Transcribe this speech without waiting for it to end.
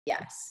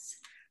Yes,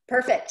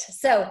 perfect.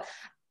 So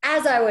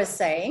as I was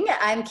saying,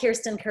 I'm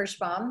Kirsten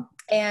Kirschbaum,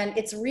 and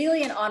it's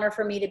really an honor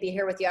for me to be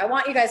here with you. I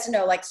want you guys to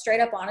know, like,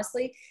 straight up,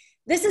 honestly,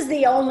 this is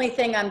the only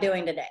thing I'm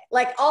doing today.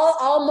 Like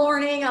all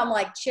morning, I'm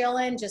like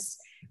chilling, just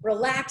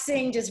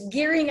relaxing, just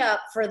gearing up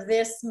for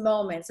this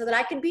moment so that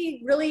I can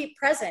be really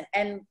present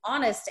and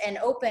honest and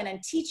open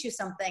and teach you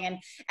something.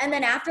 And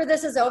then after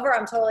this is over,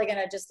 I'm totally going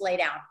to just lay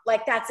down.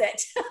 Like, that's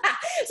it.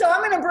 So I'm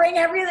going to bring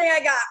everything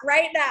I got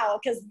right now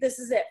because this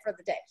is it for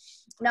the day.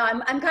 No,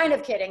 I'm kind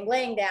of kidding.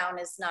 Laying down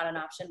is not an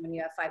option when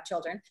you have 5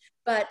 children.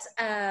 But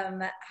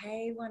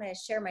I want to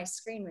share my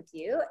screen with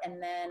you,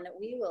 and then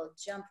we will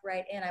jump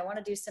right in. I want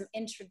to do some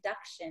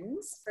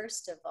introductions.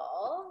 First of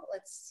all,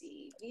 let's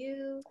see,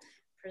 view,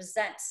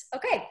 present.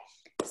 Okay,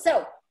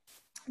 so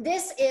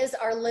this is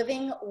our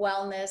Living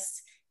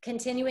Wellness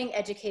Continuing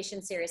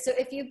Education Series. So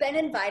if you've been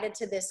invited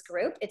to this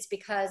group, it's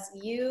because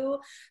you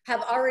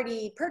have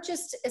already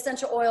purchased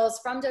essential oils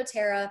from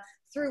doTERRA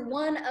through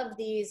one of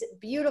these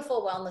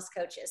beautiful wellness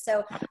coaches.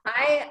 So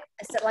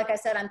like I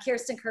said, I'm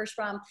Kirsten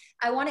Kirschbaum.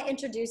 I want to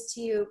introduce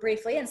to you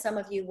briefly, and some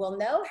of you will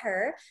know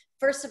her.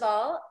 First of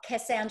all,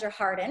 Cassandra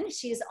Harden.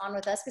 She's on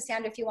with us.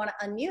 Cassandra, if you want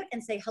to unmute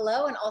and say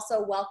hello, and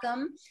also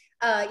welcome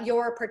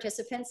your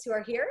participants who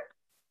are here.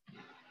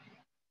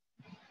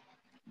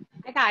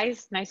 Hi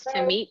guys, nice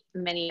to meet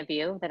many of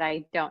you that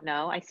I don't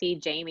know. I see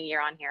Jamie,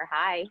 you're on here.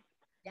 Hi.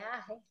 Yeah,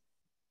 hey.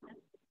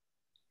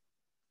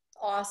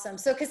 Awesome.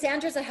 So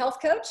Cassandra's a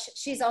health coach.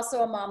 She's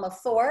also a mom of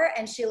 4,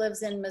 and she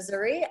lives in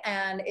Missouri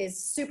and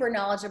is super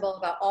knowledgeable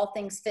about all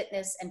things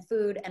fitness and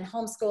food and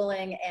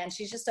homeschooling. And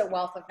she's just a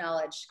wealth of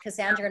knowledge.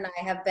 Cassandra and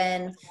I have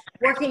been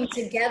working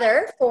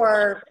together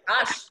for,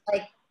 gosh,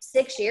 like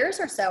 6 years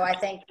or so, I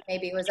think.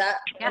 Maybe was that?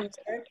 Yeah.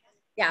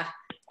 Yeah.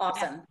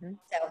 Awesome.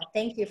 So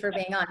thank you for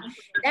being on.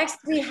 Next,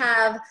 we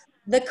have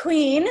the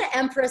Queen,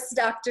 Empress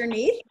Dr.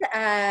 Neith.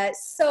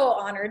 So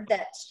honored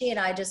that she and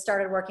I just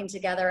started working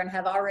together and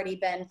have already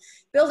been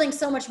building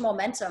so much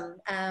momentum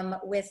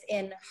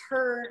within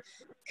her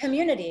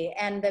community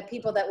and the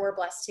people that we're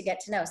blessed to get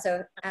to know.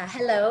 So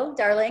hello,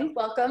 darling,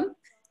 welcome.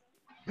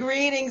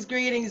 Greetings,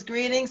 greetings,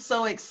 greetings.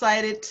 So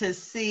excited to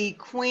see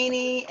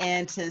Queenie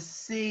and to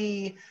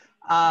see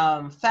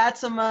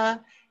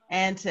Fatima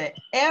and to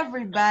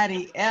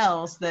everybody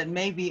else that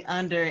may be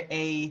under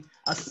a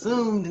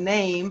assumed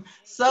name.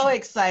 So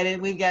excited.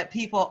 We've got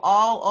people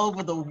all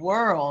over the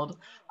world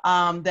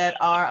that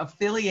are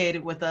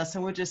affiliated with us,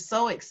 and we're just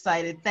so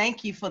excited.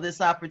 Thank you for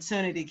this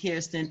opportunity,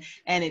 Kirsten.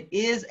 And it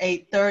is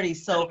 8:30,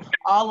 so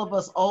all of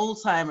us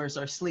old timers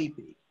are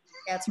sleepy.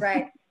 That's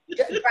right.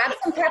 Grab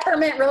some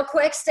peppermint real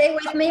quick. Stay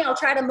with me. I'll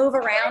try to move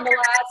around a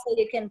lot so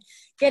you can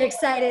get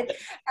excited.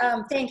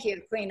 Thank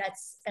you, Queen.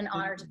 That's an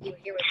honor to be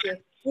here with you.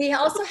 We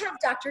also have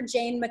Dr.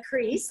 Jane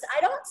McCrease.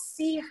 I don't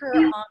see her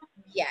on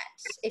yet.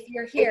 If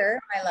you're here,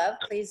 my love,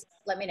 please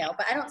let me know,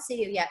 but I don't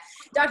see you yet.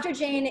 Dr.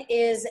 Jane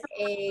is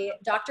a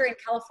doctor in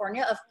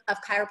California of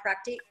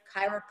chiropractic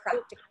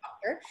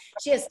doctor.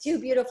 She has 2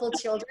 beautiful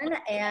children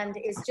and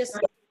is just,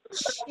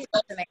 she's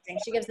amazing.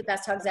 She gives the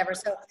best hugs ever.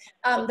 So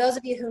those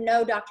of you who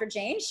know Dr.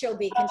 Jane, she'll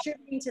be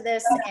contributing to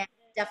this, and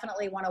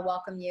definitely want to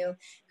welcome you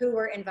who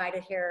were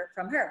invited here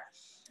from her.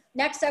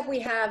 Next up, we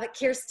have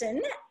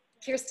Kirsten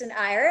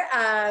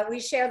Iyer.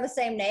 We share the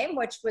same name,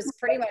 which was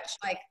pretty much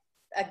like,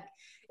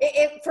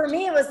 for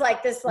me, it was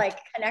like this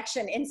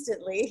connection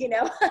instantly, you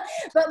know.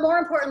 But more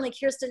importantly,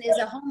 Kirsten is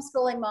a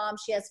homeschooling mom.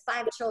 She has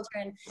 5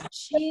 children.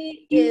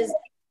 She is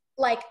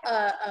like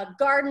a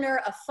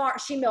gardener, a farm.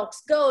 She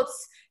milks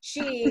goats.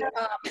 She,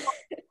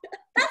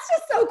 that's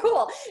just so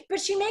cool. But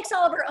she makes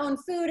all of her own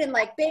food and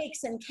like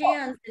bakes and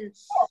cans, and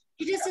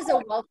she just is a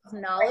wealth of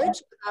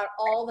knowledge about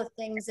all the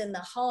things in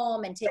the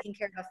home and taking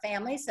care of a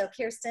family. So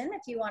Kirsten,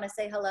 if you want to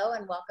say hello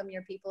and welcome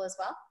your people as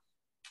well.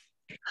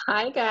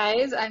 Hi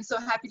guys, I'm so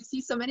happy to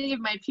see so many of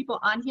my people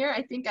on here.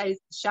 I think I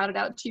shouted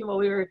out to you while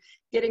we were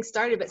getting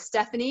started, but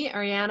Stephanie,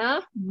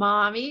 Ariana,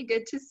 Mommy,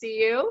 good to see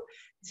you.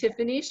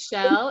 Tiffany,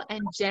 Shell,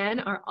 and Jen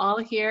are all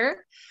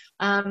here.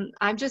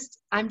 I'm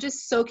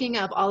just soaking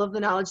up all of the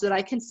knowledge that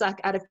I can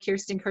suck out of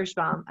Kirsten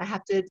Kirschbaum. I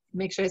have to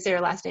make sure I say her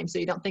last name so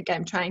you don't think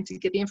I'm trying to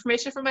get the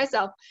information for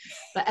myself.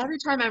 But every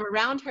time I'm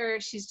around her,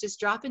 she's just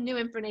dropping new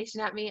information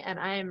at me, and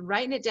I am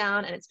writing it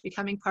down, and it's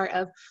becoming part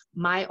of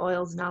my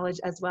oils knowledge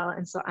as well.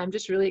 And so I'm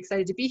just really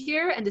excited to be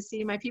here and to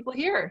see my people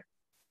here.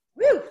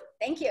 Woo!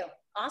 Thank you.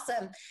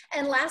 Awesome.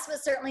 And last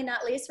but certainly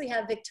not least, we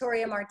have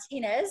Victoria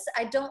Martinez.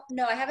 I don't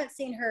know, I haven't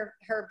seen her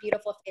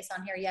beautiful face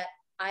on here yet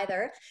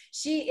either.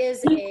 She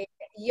is a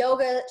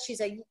yoga,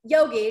 she's a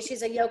yogi,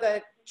 she's a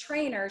yoga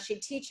trainer. She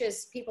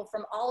teaches people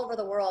from all over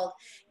the world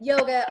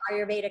yoga,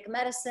 Ayurvedic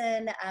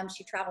medicine.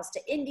 She travels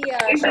to India.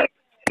 She's a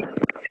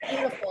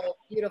beautiful,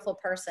 beautiful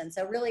person.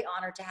 So really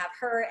honored to have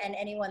her and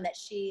anyone that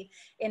she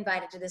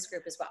invited to this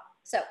group as well.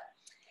 So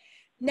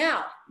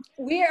now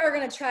we are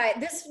going to try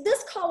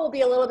this call will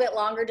be a little bit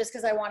longer just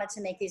because I wanted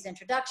to make these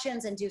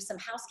introductions and do some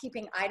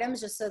housekeeping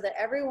items just so that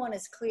everyone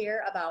is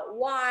clear about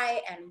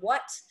why and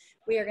what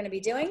we are going to be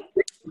doing.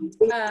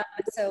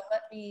 So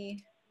let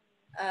me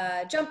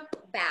jump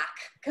back.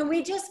 Can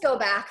we just go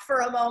back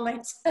for a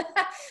moment?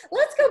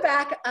 Let's go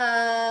back.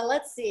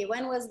 Let's see,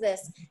 when was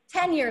this?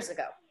 10 years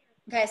ago.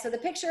 Okay, so the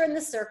picture in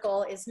the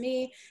circle is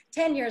me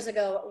 10 years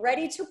ago,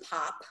 ready to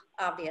pop,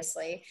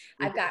 obviously.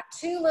 I've got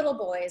 2 little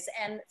boys.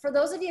 And for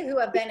those of you who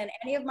have been in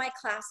any of my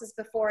classes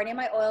before, any of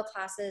my oil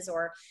classes,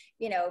 or,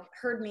 you know,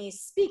 heard me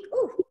speak,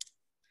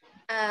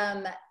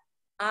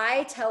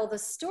 I tell the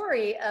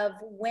story of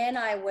when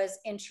I was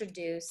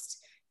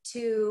introduced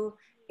to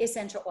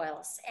essential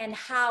oils and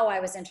how I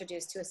was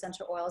introduced to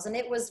essential oils. And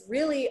it was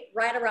really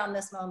right around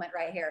this moment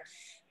right here.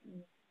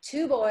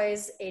 2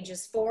 boys,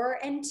 ages 4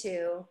 and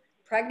 2,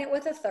 pregnant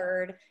with a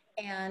 3rd,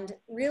 and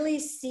really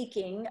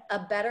seeking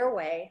a better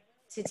way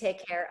to take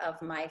care of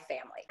my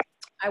family.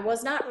 I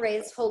was not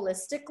raised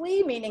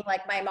holistically, meaning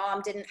like my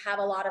mom didn't have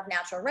a lot of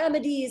natural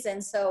remedies.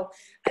 And so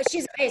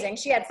she's amazing.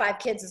 She had 5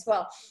 kids as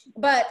well.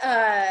 But,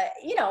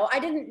 you know, I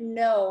didn't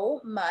know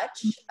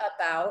much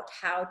about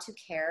how to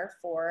care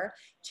for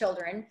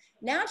children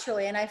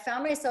naturally. And I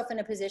found myself in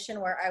a position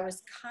where I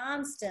was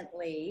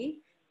constantly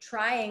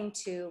trying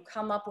to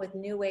come up with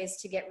new ways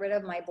to get rid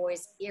of my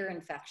boys' ear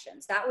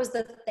infections. That was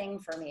the thing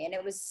for me. And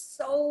it was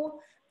so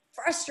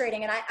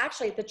frustrating. And I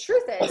actually, the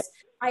truth is,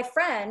 my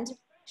friend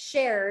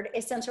shared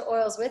essential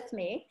oils with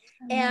me,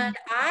 and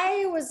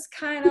I was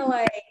kind of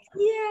like,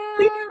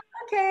 yeah,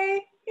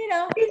 okay, you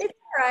know, it's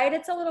all right.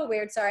 It's a little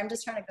weird. Sorry, I'm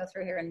just trying to go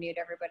through here and mute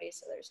everybody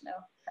so there's no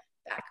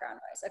background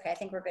noise. Okay, I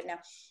think we're good now.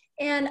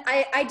 And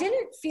I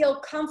didn't feel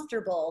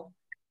comfortable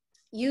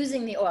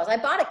using the oils. I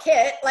bought a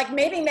kit, like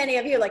maybe many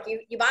of you, like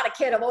you bought a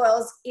kit of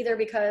oils either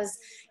because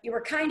you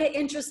were kind of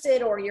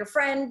interested or your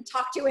friend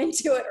talked you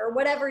into it or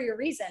whatever your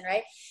reason,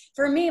 right?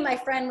 For me, my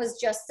friend was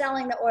just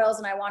selling the oils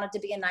and I wanted to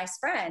be a nice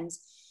friend,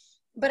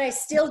 but I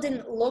still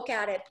didn't look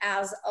at it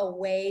as a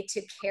way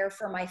to care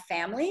for my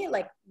family.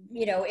 Like,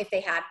 you know, if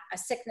they had a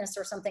sickness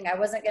or something, I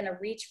wasn't going to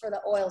reach for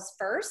the oils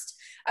first.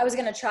 I was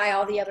going to try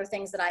all the other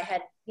things that I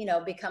had, you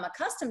know, become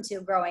accustomed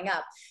to growing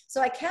up.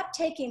 So I kept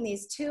taking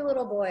these 2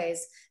 little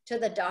boys to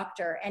the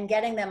doctor and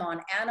getting them on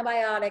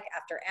antibiotic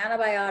after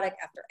antibiotic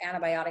after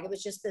antibiotic. It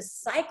was just this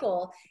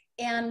cycle.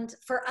 And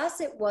for us,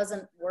 it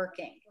wasn't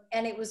working.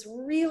 And it was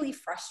really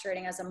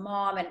frustrating as a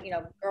mom and, you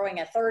know,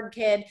 growing a 3rd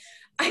kid.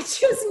 I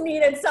just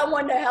needed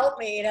someone to help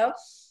me, you know?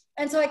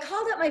 And so I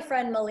called up my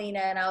friend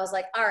Melina and I was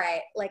like, all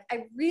right, like,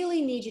 I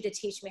really need you to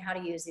teach me how to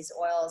use these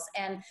oils.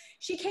 And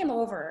she came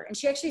over and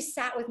she actually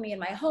sat with me in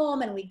my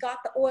home and we got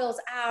the oils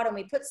out and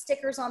we put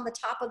stickers on the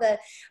top of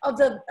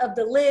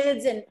the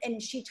lids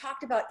and she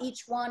talked about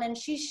each one and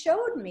she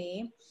showed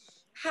me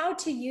how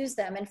to use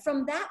them. And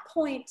from that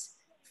point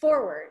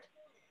forward,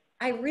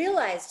 I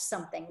realized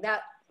something,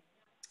 that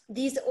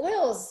these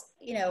oils,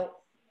 you know,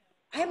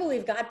 I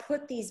believe God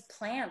put these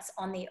plants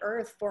on the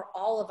earth for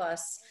all of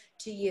us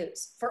to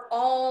use for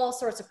all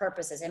sorts of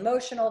purposes,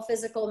 emotional,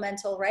 physical,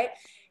 mental, right?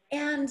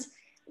 And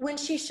when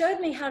she showed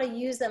me how to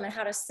use them and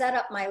how to set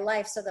up my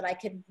life so that I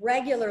could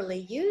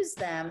regularly use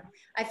them,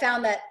 I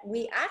found that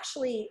we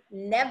actually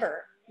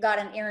never got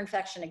an ear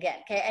infection again,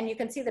 okay? And you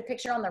can see the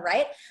picture on the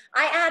right.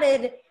 I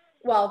added,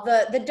 well,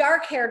 the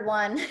dark haired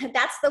one,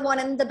 that's the one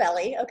in the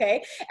belly,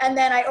 okay? And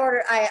then I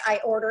ordered,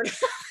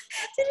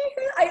 did you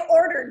hear that? I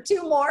ordered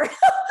 2 more.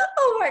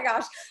 Oh my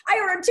gosh. I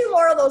ordered 2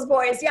 more of those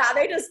boys. Yeah,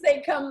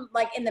 they come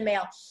like in the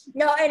mail.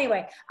 No,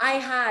 anyway, I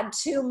had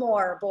 2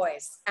 more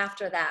boys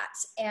after that.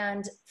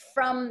 And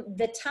from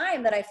the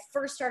time that I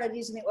first started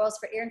using the oils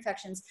for ear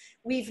infections,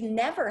 we've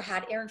never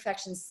had ear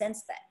infections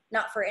since then.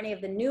 Not for any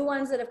of the new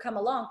ones that have come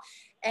along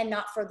and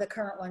not for the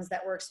current ones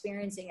that we're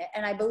experiencing it.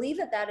 And I believe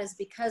that that is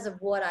because of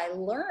what I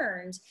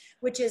learned,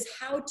 which is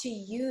how to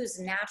use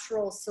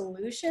natural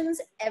solutions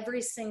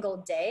every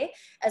single day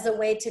as a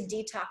way to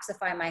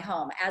detoxify my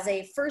home, as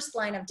a first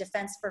line of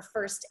defense for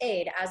first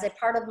aid, as a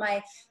part of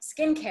my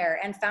skincare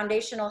and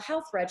foundational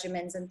health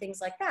regimens and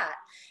things like that.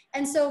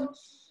 And so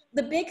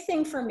the big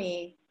thing for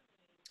me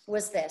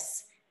was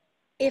this: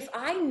 if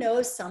I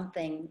know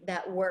something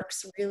that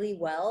works really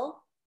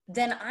well,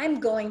 then I'm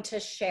going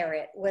to share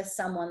it with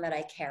someone that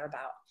I care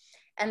about.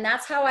 And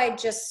that's how I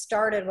just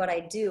started what I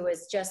do,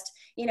 is just,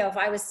 you know, if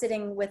I was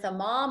sitting with a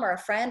mom or a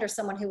friend or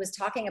someone who was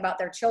talking about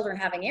their children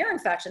having ear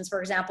infections, for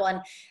example, and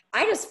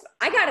I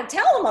got to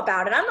tell them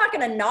about it. I'm not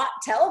going to not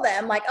tell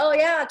them like, oh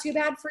yeah, too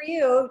bad for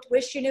you.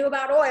 Wish you knew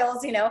about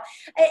oils, you know,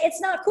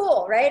 it's not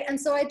cool. Right. And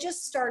so I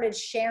just started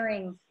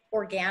sharing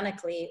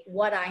organically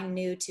what I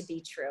knew to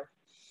be true.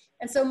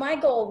 And so my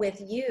goal with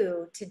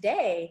you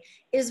today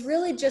is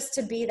really just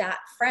to be that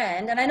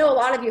friend. And I know a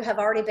lot of you have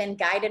already been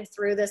guided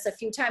through this a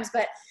few times,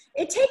 but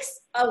it takes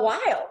a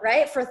while,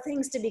 right, for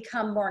things to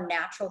become more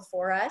natural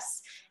for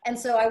us. And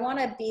so I want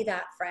to be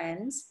that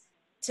friend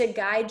to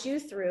guide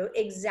you through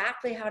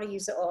exactly how to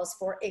use the oils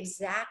for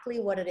exactly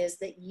what it is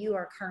that you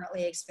are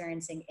currently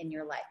experiencing in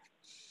your life.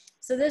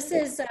 So this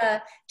is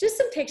just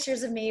some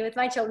pictures of me with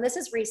my children. This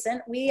is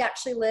recent. We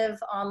actually live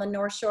on the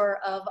North Shore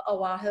of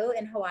Oahu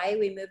in Hawaii.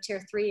 We moved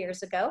here 3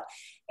 years ago,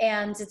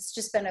 and it's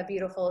just been a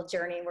beautiful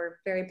journey. We're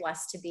very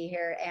blessed to be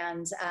here.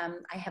 And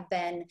I have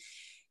been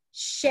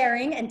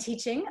sharing and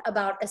teaching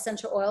about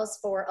essential oils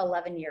for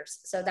 11 years.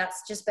 So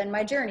that's just been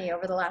my journey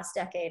over the last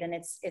decade. And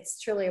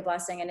it's truly a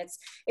blessing. And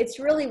it's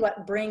really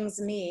what brings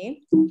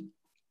me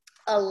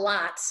a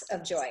lot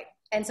of joy.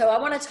 And so I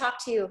want to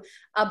talk to you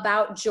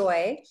about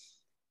joy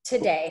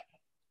today,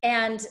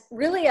 and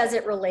really as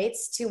it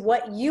relates to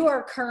what you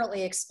are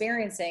currently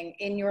experiencing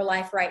in your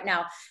life right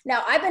now.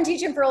 Now, I've been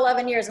teaching for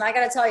 11 years, and I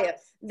got to tell you,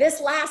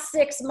 this last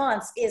 6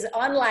 months is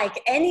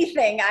unlike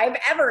anything I've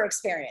ever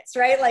experienced,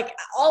 right? Like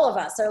all of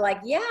us are like,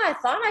 yeah, I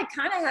thought I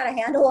kind of had a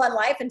handle on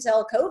life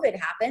until COVID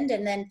happened,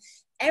 and then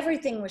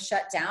everything was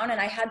shut down, and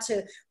I had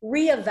to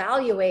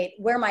reevaluate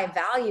where my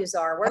values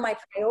are, where my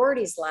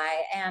priorities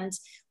lie, and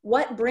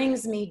what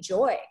brings me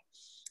joy.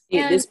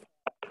 Yeah, And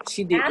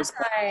she did this.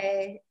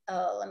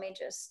 let me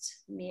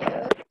just mute.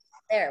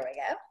 There we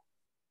go.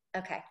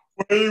 Okay.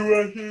 Why are you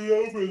rushing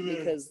over there?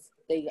 Because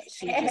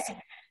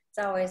It's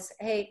always,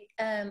 hey,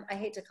 I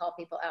hate to call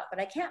people out, but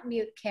I can't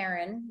mute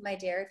Karen, my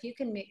dear. If you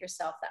can mute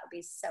yourself, that would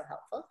be so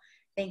helpful.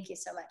 Thank you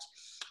so much.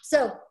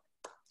 So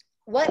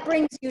what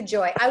brings you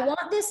joy? I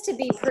want this to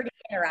be pretty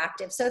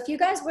interactive. So if you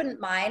guys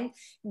wouldn't mind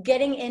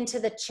getting into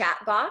the chat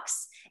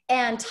box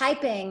and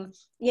typing,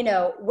 you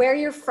know, where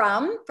you're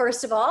from,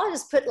 first of all,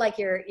 just put like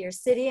your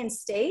city and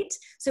state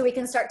so we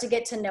can start to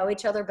get to know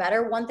each other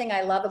better. One thing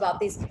I love about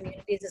these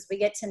communities is we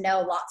get to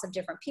know lots of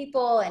different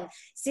people and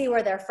see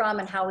where they're from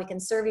and how we can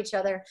serve each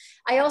other.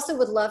 I also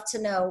would love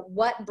to know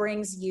what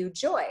brings you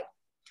joy.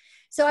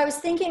 So I was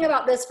thinking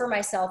about this for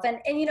myself, and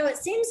you know, it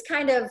seems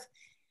kind of,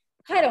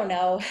 I don't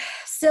know,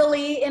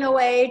 silly in a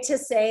way to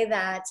say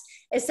that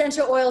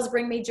essential oils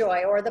bring me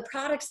joy, or the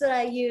products that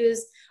I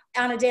use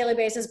on a daily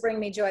basis bring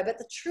me joy. But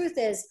the truth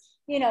is,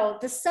 you know,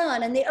 the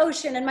sun and the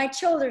ocean and my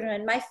children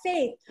and my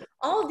faith,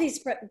 all of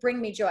these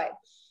bring me joy.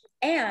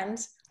 And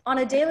on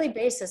a daily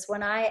basis,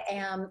 when I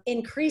am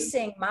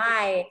increasing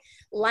my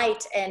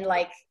light and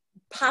like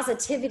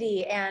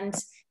positivity and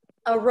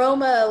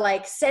aroma,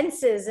 like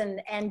senses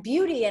and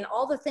beauty and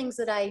all the things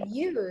that I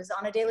use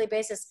on a daily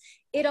basis,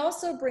 it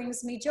also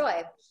brings me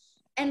joy.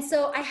 And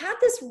so I had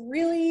this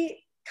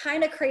really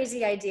kind of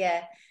crazy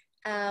idea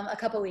a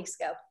couple weeks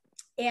ago.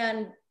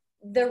 And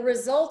the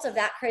result of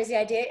that crazy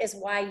idea is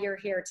why you're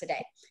here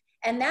today.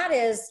 And that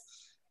is,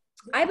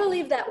 I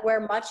believe that where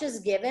much is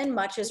given,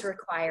 much is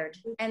required.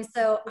 And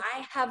so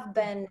I have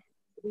been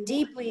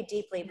deeply,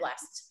 deeply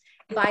blessed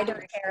by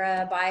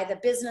doTERRA, by the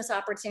business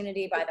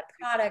opportunity, by the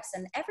products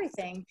and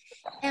everything.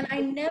 And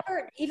I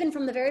never, even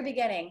from the very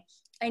beginning,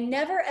 I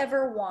never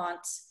ever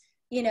want,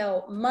 you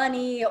know,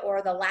 money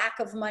or the lack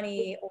of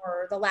money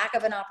or the lack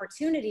of an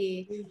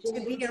opportunity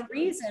to be a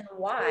reason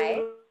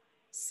why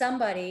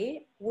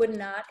somebody would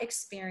not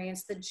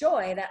experience the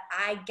joy that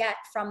I get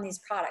from these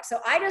products. So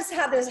I just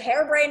have this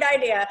harebrained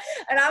idea,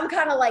 and I'm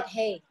kind of like,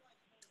 hey,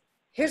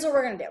 here's what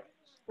we're going to do.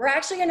 We're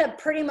actually going to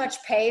pretty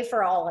much pay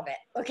for all of it.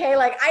 Okay.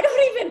 Like I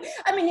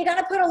mean, you got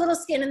to put a little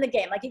skin in the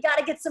game. Like you got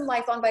to get some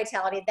lifelong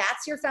vitality.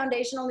 That's your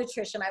foundational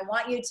nutrition. I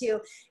want you to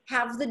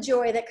have the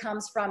joy that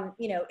comes from,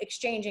 you know,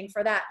 exchanging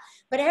for that.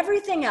 But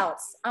everything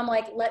else, I'm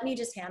like, let me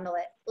just handle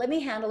it. Let me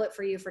handle it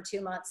for you for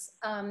 2 months.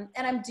 And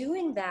I'm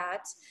doing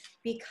that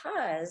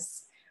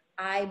because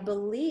I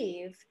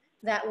believe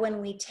that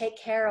when we take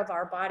care of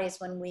our bodies,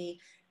 when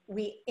we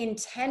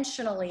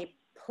intentionally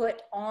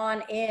put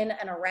on, in,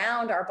 and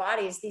around our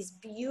bodies these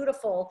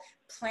beautiful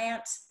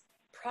plant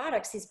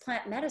products, these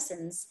plant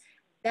medicines,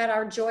 that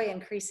our joy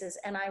increases.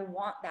 And I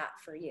want that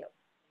for you.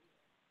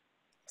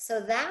 So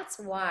that's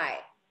why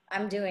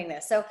I'm doing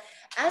this. So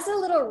as a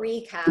little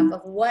recap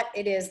of what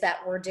it is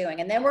that we're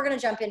doing, and then we're going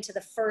to jump into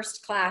the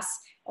first class,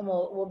 and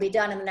we'll be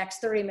done in the next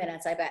 30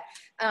 minutes, I bet.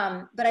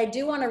 But I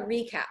do want to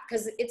recap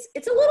because it's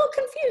a little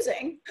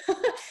confusing,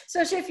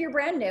 especially if you're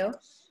brand new.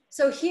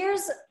 So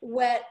here's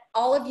what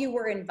all of you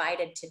were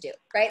invited to do,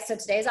 right? So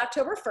today's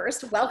October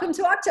 1st. Welcome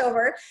to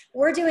October.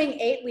 We're doing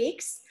 8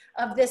 weeks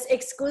of this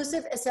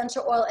exclusive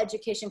essential oil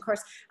education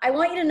course. I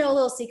want you to know a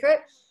little secret.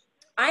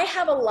 I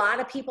have a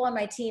lot of people on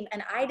my team,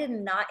 and I did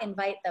not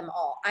invite them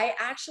all. I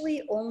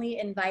actually only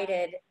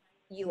invited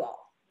you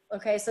all.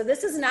 Okay, so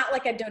this is not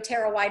like a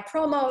doTERRA-wide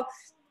promo.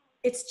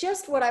 It's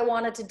just what I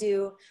wanted to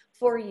do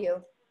for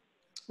you.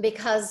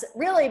 Because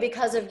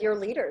of your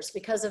leaders,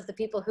 because of the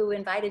people who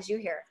invited you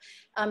here,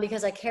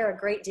 because I care a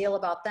great deal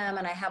about them,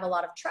 and I have a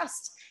lot of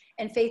trust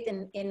and faith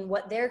in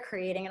what they're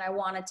creating, and I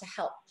wanted to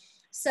help.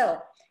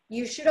 So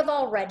you should have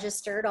all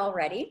registered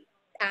already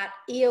at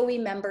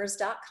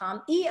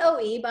eoemembers.com.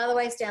 EOE, by the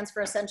way, stands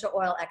for Essential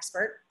Oil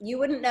Expert. You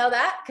wouldn't know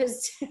that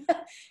because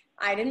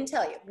I didn't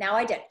tell you. Now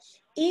I did.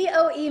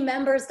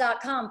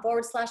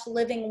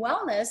 eoemembers.com/living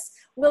wellness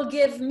will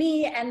give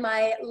me and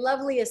my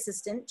lovely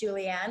assistant,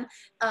 Julianne,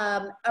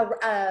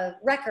 a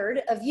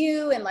record of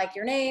you and like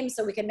your name,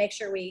 so we can make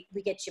sure we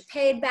get you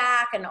paid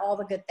back and all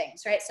the good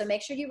things, right? So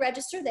make sure you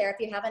register there if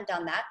you haven't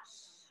done that.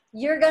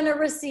 You're going to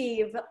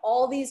receive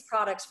all these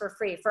products for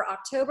free for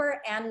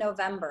October and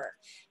November.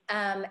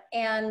 And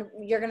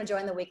you're going to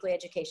join the weekly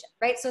education,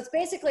 right? So it's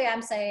basically,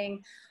 I'm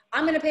saying,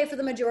 I'm going to pay for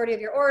the majority of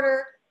your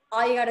order.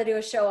 All you got to do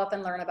is show up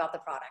and learn about the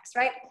products,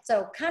 right?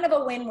 So kind of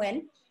a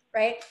win-win.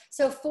 right?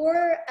 So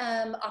for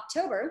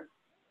October,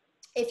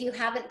 if you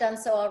haven't done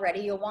so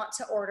already, you'll want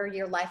to order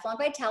your Lifelong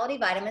Vitality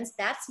vitamins.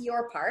 That's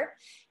your part.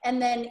 And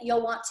then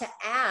you'll want to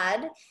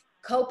add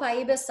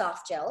Copaiba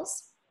soft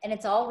gels. And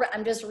it's all,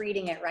 I'm just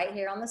reading it right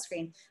here on the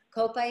screen.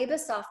 Copaiba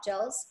soft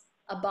gels,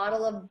 a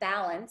bottle of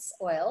Balance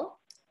oil,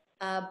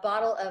 a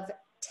bottle of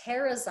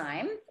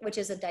Terrazyme, which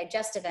is a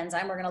digestive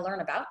enzyme we're going to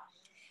learn about,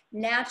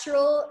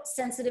 natural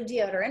sensitive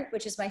deodorant,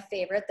 which is my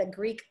favorite. The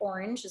Greek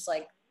orange is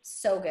like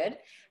so good.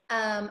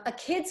 A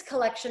kids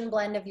collection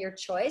blend of your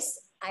choice.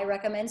 I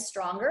recommend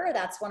Stronger.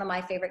 That's one of my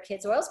favorite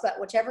kids oils, but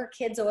whichever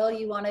kids oil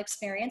you want to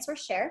experience or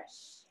share.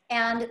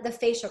 And the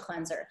facial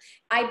cleanser.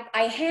 I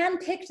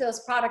handpicked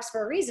those products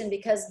for a reason,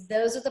 because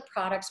those are the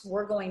products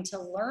we're going to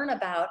learn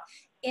about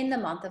in the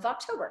month of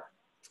October.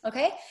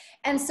 Okay.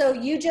 And so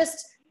you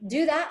just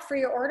do that for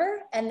your order,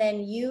 and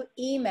then you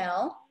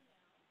email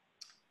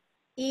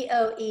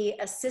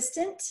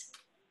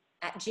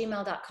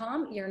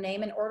eoeassistant@gmail.com, your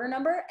name and order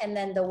number, and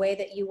then the way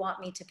that you want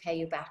me to pay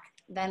you back,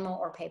 Venmo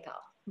or PayPal.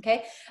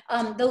 Okay.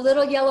 The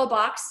little yellow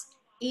box,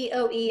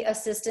 EOE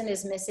Assistant,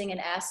 is missing an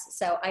S.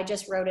 So I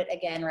just wrote it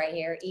again right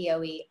here,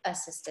 EOE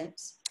Assistant.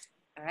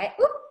 All right.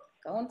 Whoop,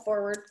 going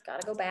forward.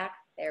 Got to go back.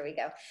 There we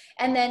go.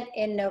 And then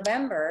in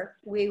November,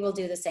 we will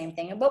do the same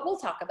thing, but we'll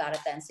talk about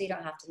it then, so you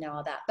don't have to know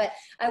all that. But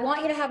I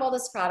want you to have all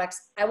those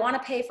products. I want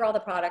to pay for all the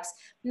products.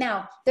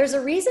 Now, there's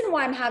a reason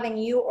why I'm having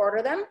you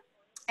order them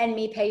and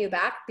me pay you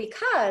back,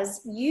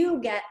 because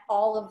you get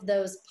all of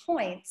those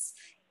points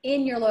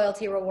in your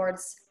loyalty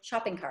rewards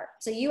shopping cart.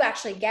 So you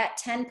actually get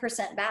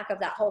 10% back of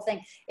that whole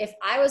thing. If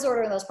I was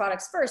ordering those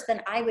products first,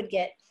 then I would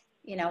get,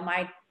 you know,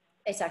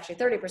 it's actually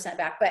 30%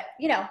 back, but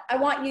you know, I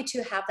want you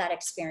to have that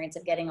experience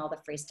of getting all the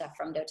free stuff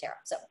from doTERRA.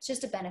 So it's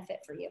just a benefit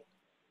for you.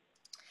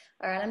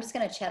 All right, I'm just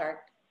gonna chat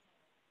our,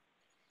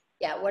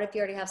 yeah, what if you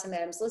already have some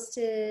items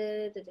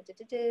listed?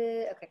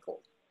 Okay,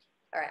 cool.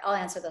 All right, I'll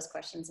answer those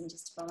questions in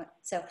just a moment.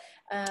 So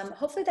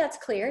hopefully that's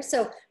clear.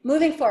 So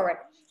moving forward,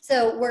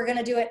 so we're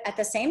gonna do it at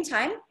the same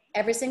time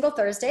every single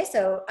Thursday.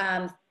 So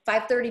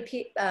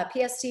 5:30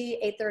 PST,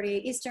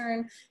 8:30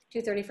 Eastern,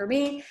 2:30 for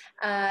me.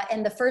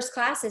 And the first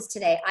class is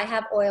today. I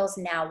have oils,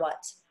 now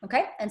what?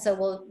 Okay, and so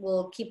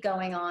we'll keep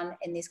going on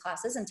in these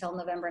classes until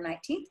November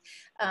 19th.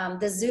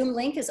 The Zoom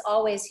link is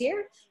always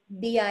here,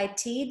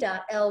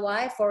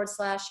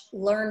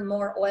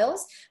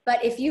 bit.ly/learn-more-oils.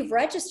 But if you've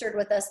registered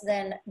with us,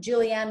 then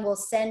Julianne will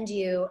send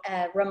you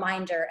a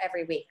reminder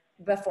every week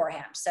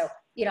beforehand. So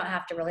you don't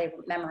have to really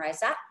memorize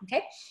that,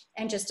 okay?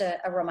 And just a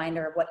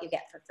reminder of what you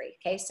get for free,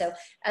 okay? So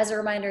as a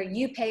reminder,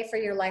 you pay for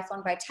your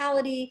Lifelong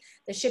Vitality,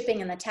 the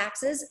shipping and the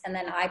taxes, and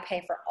then I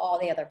pay for all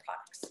the other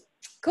products.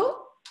 Cool?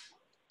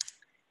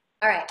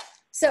 All right,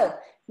 so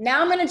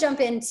now I'm gonna jump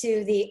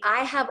into the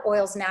I have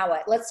oils, now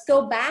what? Let's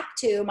go back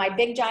to my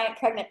big giant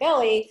pregnant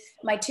belly,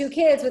 my 2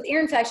 kids with ear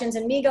infections,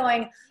 and me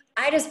going,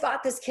 I just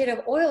bought this kit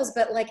of oils,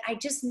 but like, I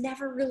just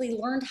never really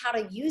learned how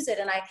to use it.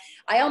 And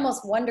I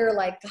almost wonder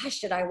like, gosh,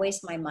 did I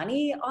waste my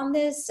money on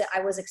this? I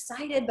was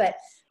excited, but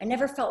I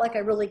never felt like I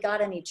really got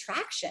any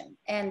traction.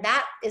 And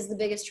that is the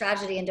biggest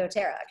tragedy in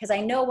doTERRA, because I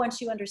know once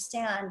you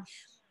understand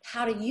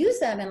how to use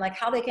them and like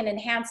how they can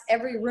enhance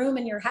every room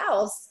in your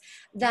house,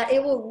 that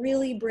it will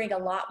really bring a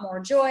lot more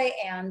joy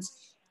and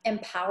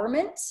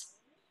empowerment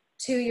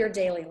to your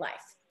daily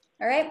life.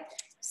 All right.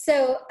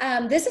 So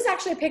this is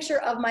actually a picture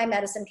of my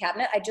medicine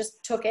cabinet. I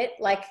just took it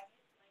like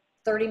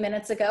 30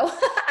 minutes ago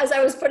as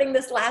I was putting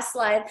this last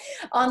slide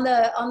on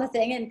the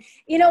thing. And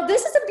you know,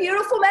 this is a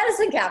beautiful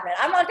medicine cabinet.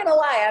 I'm not gonna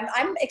lie,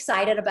 I'm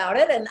excited about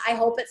it. And I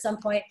hope at some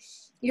point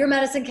your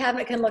medicine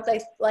cabinet can look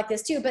like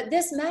this too. But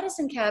this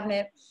medicine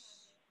cabinet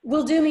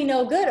will do me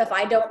no good if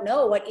I don't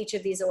know what each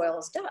of these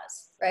oils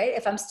does, right?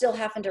 If I'm still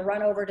having to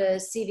run over to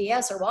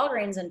CVS or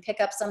Walgreens and pick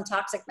up some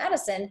toxic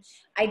medicine,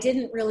 I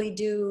didn't really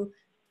do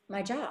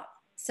my job.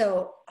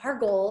 So our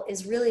goal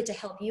is really to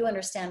help you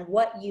understand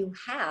what you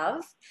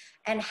have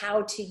and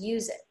how to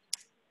use it.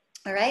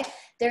 All right.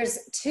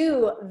 There's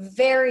 2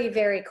 very,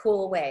 very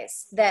cool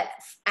ways that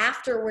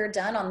after we're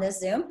done on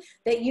this Zoom,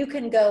 that you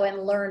can go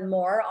and learn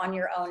more on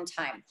your own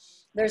time.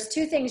 There's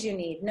 2 things you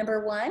need.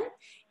 Number 1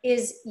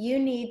 is you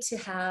need to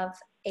have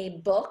a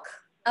book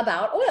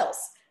about oils.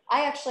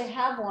 I actually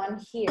have one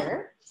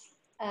here.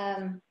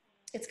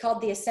 It's called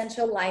the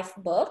Essential Life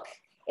Book.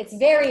 It's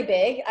very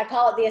big. I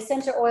call it the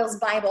Essential Oils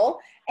Bible,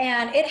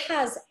 and it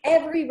has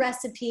every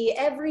recipe,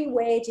 every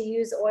way to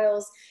use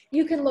oils.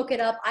 You can look it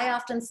up. I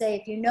often say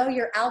if you know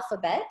your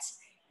alphabet,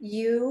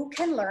 you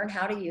can learn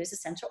how to use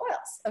essential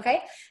oils,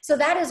 okay? So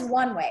that is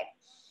one way.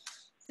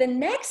 The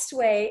next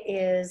way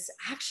is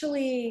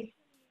actually,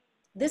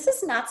 this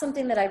is not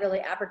something that I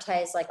really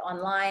advertise like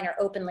online or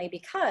openly,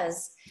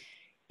 because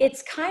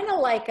it's kind of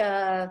like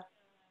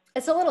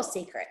it's a little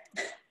secret,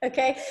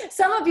 okay?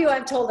 Some of you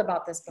I've told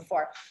about this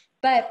before.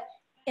 But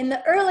in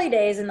the early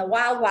days, in the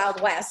wild, wild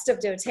west of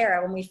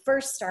doTERRA, when we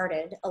first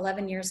started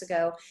 11 years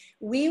ago,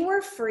 we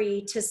were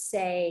free to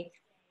say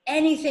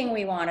anything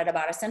we wanted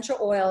about essential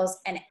oils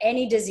and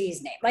any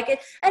disease name. Like it,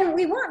 and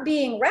we weren't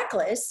being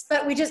reckless,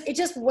 but it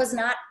just was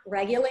not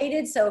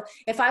regulated. So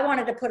if I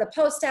wanted to put a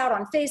post out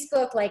on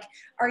Facebook, like,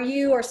 are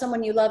you or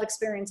someone you love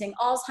experiencing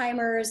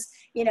Alzheimer's,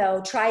 you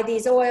know, try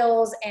these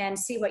oils and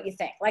see what you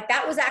think. Like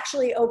that was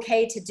actually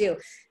okay to do.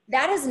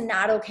 That is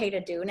not okay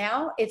to do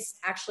now. It's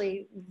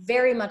actually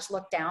very much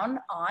looked down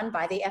on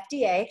by the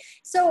FDA.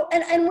 So,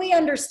 and we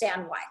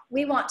understand why.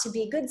 We want to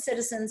be good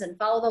citizens and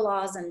follow the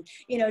laws and,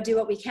 you know, do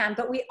what we can,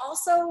 but we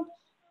also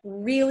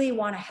really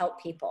want to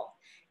help people.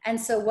 And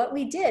so what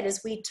we did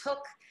is we took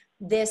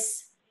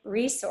this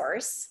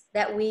resource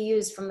that we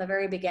used from the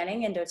very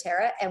beginning in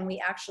doTERRA, and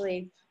we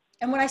actually,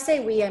 and when I say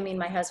we, I mean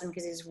my husband,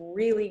 because he's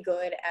really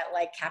good at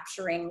like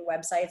capturing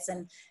websites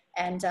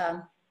and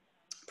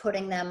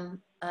putting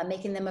them,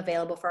 making them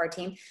available for our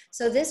team.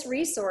 So this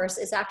resource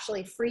is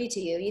actually free to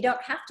you. You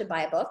don't have to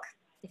buy a book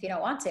if you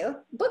don't want to.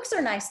 Books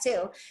are nice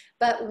too.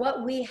 But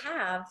what we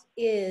have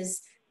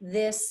is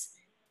this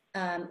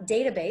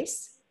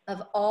database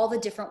of all the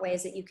different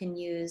ways that you can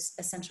use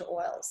essential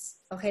oils.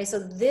 Okay, so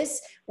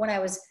this, when I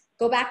was,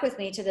 go back with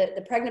me to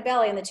the pregnant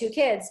belly and the 2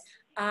 kids,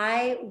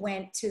 I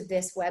went to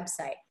this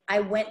website. I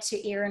went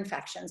to ear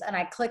infections and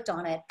I clicked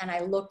on it and I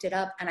looked it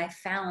up and I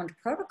found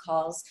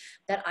protocols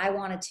that I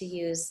wanted to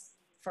use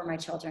for my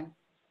children.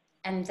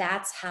 And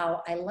that's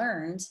how I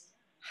learned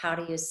how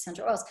to use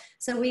essential oils.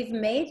 So we've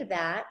made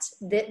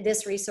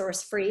this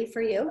resource free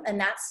for you, and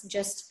that's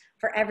just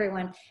for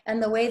everyone.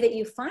 And the way that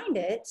you find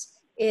it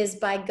is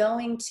by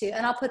going to,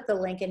 and I'll put the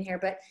link in here,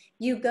 but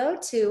you go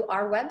to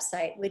our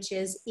website, which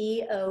is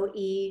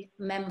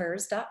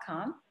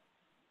eoemembers.com.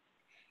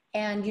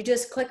 And you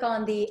just click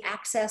on the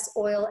Access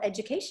Oil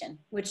Education,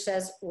 which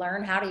says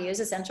learn how to use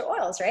essential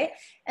oils, right?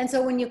 And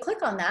so when you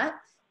click on that,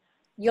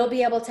 you'll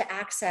be able to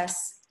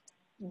access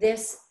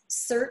this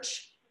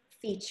search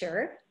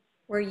feature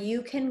where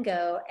you can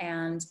go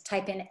and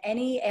type in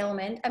any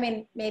ailment. I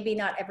mean, maybe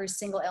not every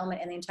single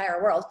ailment in the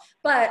entire world,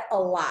 but a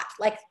lot,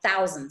 like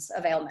thousands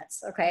of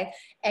ailments, okay?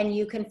 And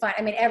you can find,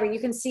 I mean, you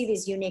can see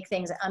these unique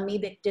things,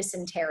 amoebic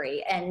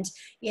dysentery and,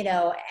 you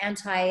know,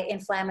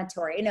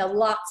 anti-inflammatory, you know,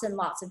 lots and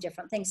lots of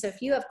different things. So if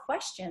you have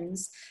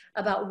questions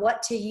about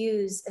what to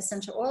use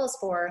essential oils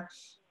for,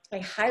 I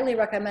highly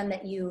recommend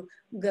that you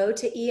go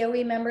to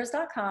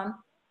eoemembers.com,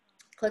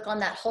 click on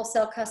that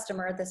wholesale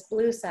customer, this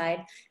blue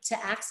side, to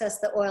access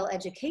the oil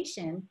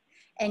education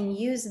and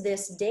use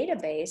this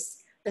database,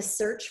 the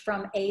search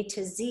from A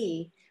to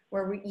Z,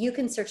 where you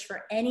can search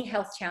for any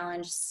health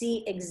challenge,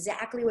 see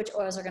exactly which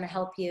oils are going to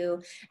help you,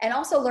 and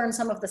also learn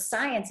some of the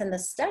science and the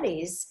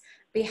studies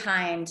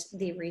behind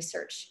the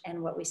research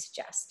and what we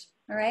suggest.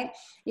 All right.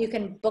 You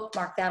can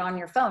bookmark that on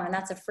your phone, and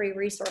that's a free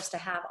resource to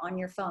have on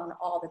your phone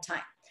all the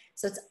time.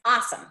 So it's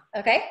awesome,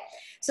 okay?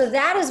 So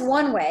that is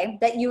one way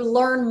that you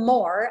learn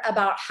more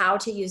about how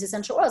to use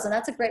essential oils, and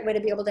that's a great way to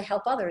be able to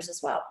help others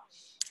as well.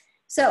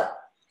 So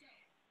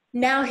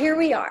now here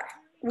we are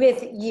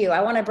with you.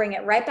 I wanna bring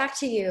it right back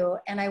to you,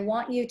 and I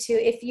want you to,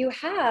 if you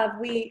have,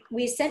 we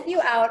sent you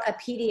out a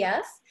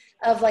PDF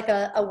of like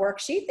a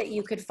worksheet that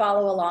you could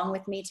follow along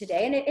with me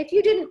today. And if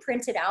you didn't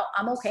print it out,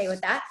 I'm okay with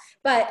that,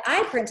 but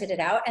I printed it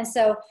out. And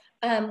so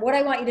what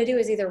I want you to do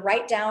is either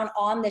write down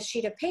on this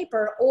sheet of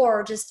paper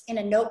or just in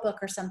a notebook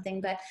or something,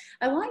 but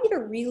I want you to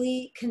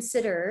really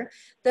consider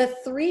the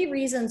 3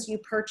 reasons you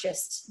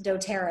purchased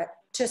doTERRA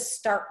to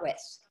start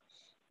with.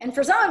 And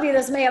for some of you,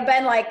 this may have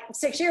been like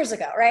 6 years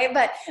ago, right?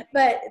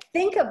 But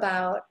think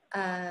about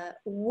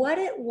what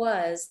it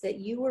was that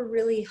you were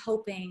really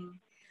hoping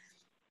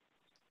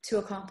to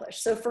accomplish.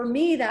 So for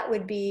me, that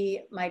would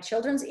be my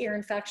children's ear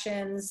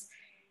infections,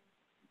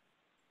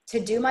 to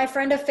do my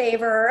friend a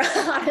favor,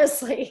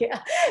 honestly,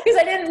 because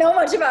I didn't know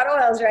much about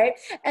oils, right?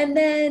 And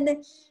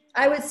then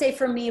I would say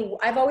for me,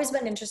 I've always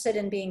been interested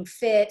in being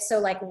fit. So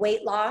like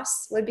weight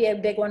loss would be a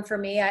big one for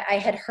me. I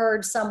had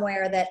heard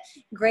somewhere that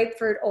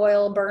grapefruit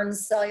oil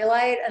burns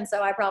cellulite. And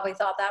so I probably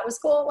thought that was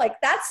cool. Like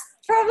that's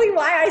probably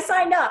why I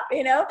signed up,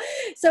 you know?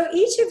 So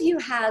each of you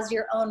has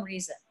your own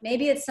reason.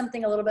 Maybe it's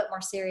something a little bit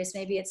more serious.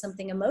 Maybe it's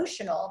something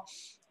emotional.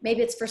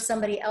 Maybe it's for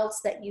somebody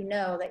else that you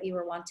know that you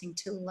were wanting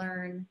to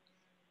learn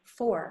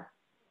for.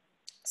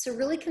 So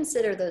really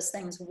consider those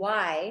things,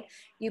 why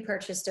you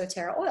purchased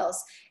doTERRA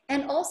oils,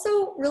 and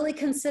also really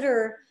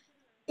consider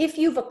if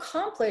you've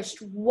accomplished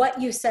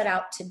what you set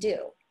out to do.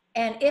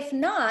 And if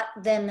not,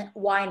 then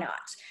why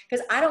not?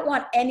 Because I don't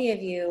want any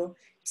of you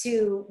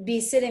to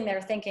be sitting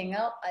there thinking,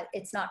 oh,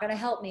 it's not going to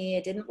help me.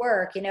 It didn't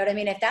work. You know what I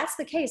mean? If that's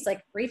the case,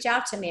 like reach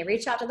out to me,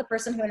 reach out to the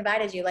person who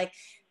invited you. Like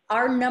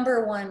our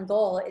 #1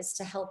 goal is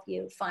to help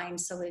you find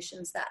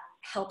solutions that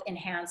help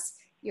enhance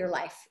your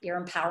life,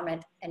 your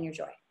empowerment, and your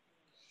joy.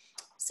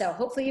 So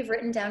hopefully you've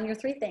written down your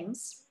 3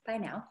 things by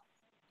now.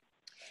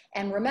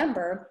 And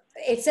remember,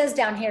 it says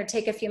down here,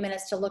 take a few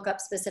minutes to look up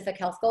specific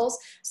health goals.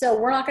 So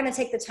we're not going to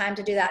take the time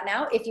to do that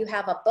now. If you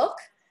have a book,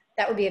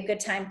 that would be a good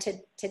time to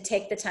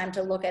take the time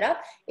to look it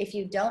up. If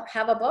you don't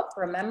have a book,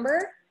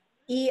 remember,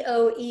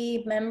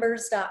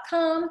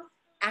 eoemembers.com,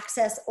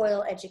 Access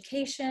Oil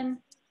Education,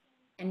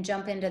 and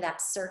jump into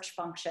that search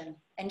function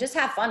and just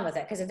have fun with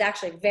it because it's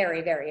actually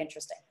very, very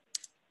interesting.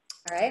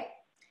 All right.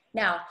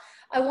 Now,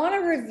 I want to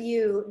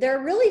review, there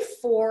are really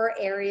 4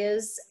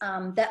 areas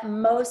that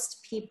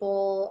most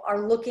people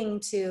are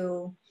looking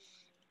to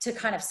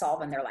kind of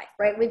solve in their life,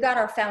 right? We've got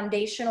our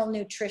foundational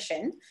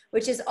nutrition,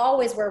 which is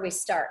always where we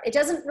start. It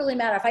doesn't really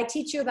matter if I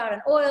teach you about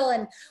an oil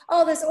and,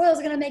 oh, this oil is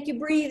going to make you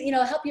breathe, you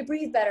know, help you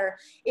breathe better.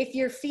 If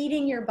you're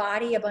feeding your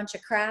body a bunch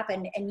of crap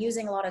and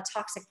using a lot of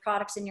toxic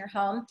products in your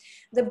home,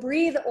 the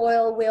Breathe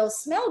oil will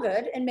smell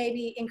good and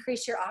maybe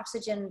increase your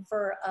oxygen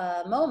for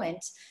a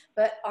moment.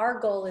 But our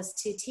goal is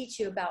to teach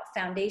you about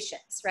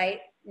foundations, right?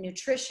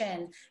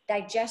 Nutrition,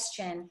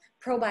 digestion,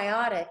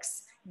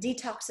 probiotics,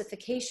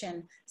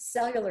 detoxification,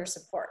 cellular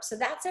support. So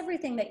that's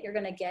everything that you're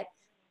going to get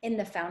in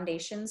the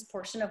foundations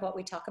portion of what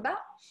we talk about.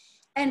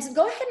 And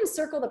go ahead and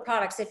circle the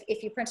products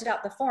if you printed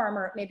out the form,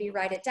 or maybe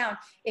write it down.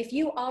 If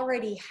you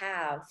already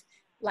have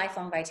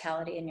Lifelong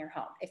Vitality in your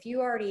home, if you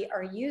already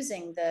are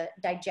using the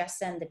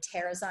Digestin, the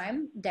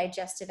Terrazyme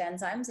digestive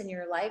enzymes in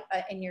your life,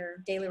 in your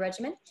daily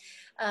regimen,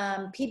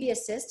 PB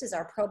Assist is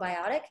our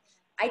probiotic.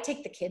 I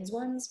take the kids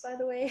ones, by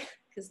the way,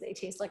 because they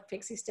taste like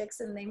pixie sticks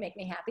and they make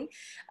me happy.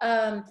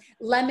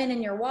 Lemon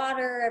in your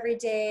water every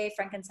day,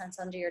 frankincense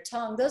under your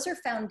tongue. Those are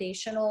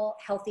foundational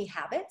healthy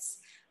habits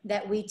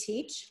that we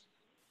teach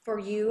for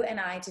you and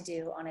I to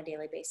do on a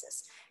daily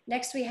basis.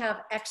 Next, we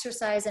have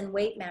exercise and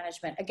weight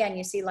management. Again,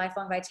 you see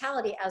Lifelong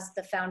Vitality as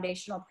the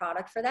foundational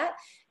product for that.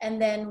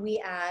 And then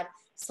we add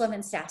Slim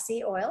and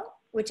Sassy oil,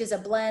 which is a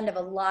blend of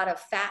a lot of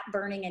fat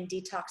burning and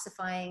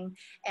detoxifying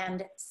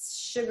and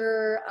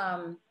sugar,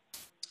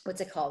 what's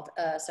it called?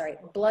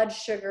 Blood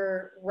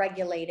sugar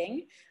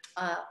regulating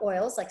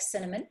oils like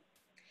cinnamon.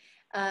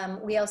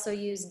 We also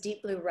use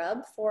Deep Blue Rub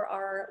for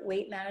our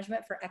weight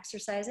management for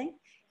exercising,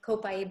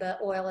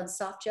 Copaiba oil and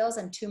soft gels,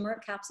 and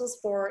turmeric capsules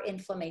for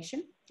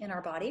inflammation in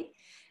our body.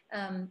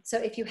 So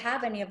if you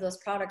have any of those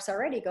products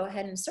already, go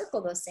ahead and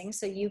circle those things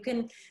so you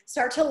can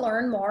start to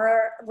learn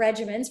more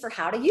regimens for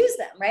how to use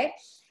them, right?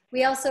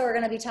 We also are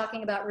going to be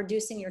talking about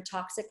reducing your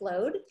toxic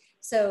load.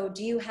 So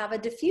do you have a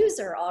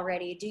diffuser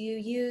already? Do you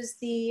use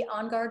the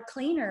On Guard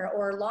cleaner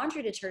or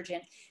laundry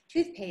detergent,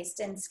 toothpaste,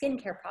 and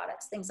skincare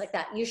products, things like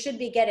that? You should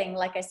be getting,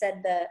 like I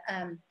said,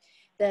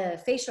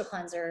 the facial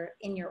cleanser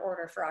in your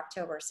order for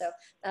October. So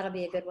that'll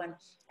be a good one.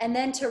 And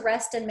then to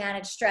rest and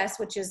manage stress,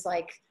 which is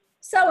like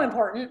so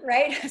important,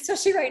 right?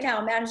 Especially right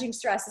now, managing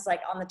stress is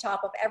like on the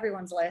top of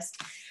everyone's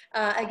list.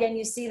 Again,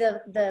 you see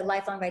the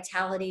Lifelong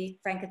Vitality,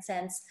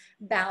 frankincense,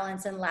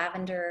 balance, and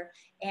lavender,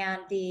 and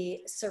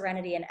the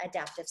Serenity and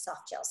Adaptive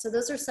Soft Gel. So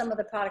those are some of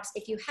the products.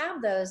 If you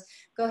have those,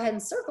 go ahead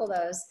and circle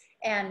those,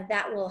 and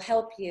that will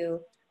help you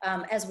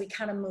as we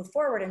kind of move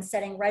forward in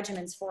setting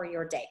regimens for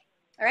your day.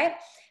 All right.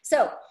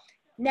 So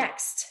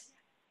next,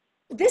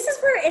 this is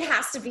where it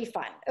has to be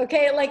fun,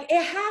 okay? Like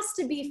it has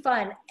to be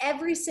fun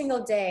every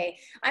single day.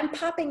 I'm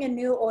popping a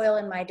new oil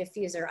in my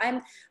diffuser.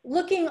 I'm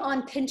looking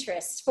on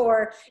Pinterest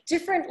for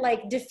different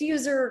like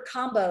diffuser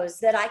combos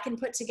that I can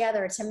put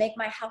together to make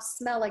my house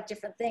smell like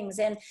different things.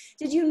 And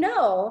did you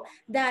know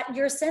that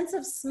your sense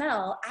of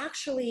smell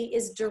actually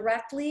is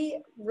directly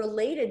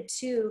related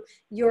to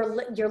your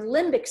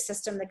limbic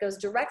system that goes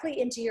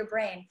directly into your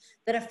brain,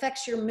 that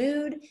affects your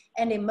mood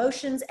and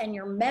emotions and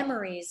your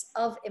memories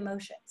of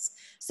emotions.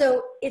 So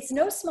it's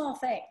no small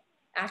thing,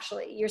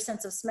 actually, your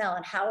sense of smell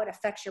and how it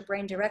affects your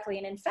brain directly.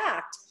 And in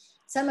fact,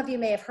 some of you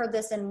may have heard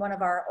this in one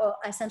of our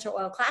essential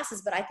oil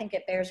classes, but I think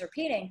it bears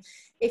repeating.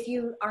 If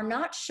you are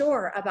not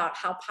sure about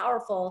how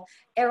powerful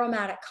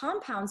aromatic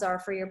compounds are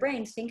for your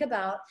brain, think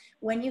about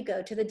when you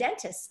go to the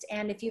dentist.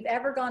 And if you've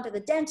ever gone to the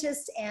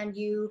dentist and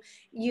you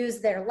use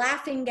their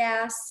laughing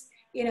gas,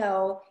 you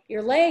know,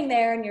 you're laying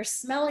there and you're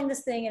smelling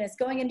this thing and it's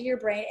going into your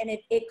brain, and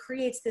it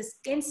creates this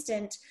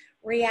instant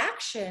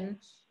reaction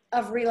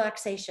of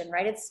relaxation,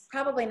 right? It's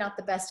probably not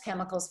the best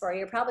chemicals for you.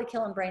 You're probably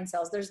killing brain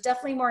cells. There's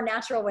definitely more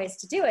natural ways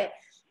to do it,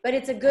 but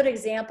it's a good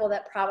example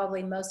that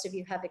probably most of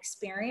you have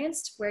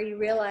experienced, where you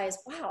realize,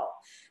 wow,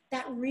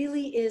 that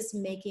really is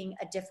making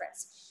a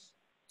difference.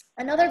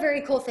 Another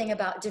very cool thing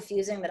about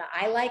diffusing that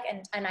I like,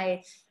 and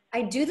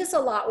I do this a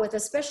lot with,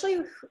 especially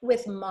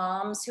with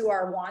moms who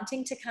are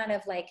wanting to kind of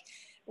like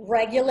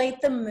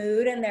regulate the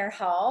mood in their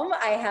home.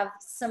 I have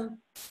some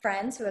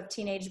friends who have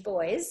teenage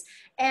boys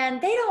and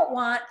they don't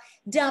want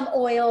dumb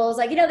oils.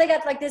 Like, you know, they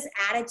got like this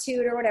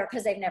attitude or whatever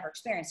because they've never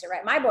experienced it,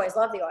 right? My boys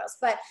love the oils,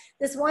 but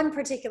this one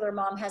particular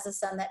mom has a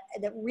son that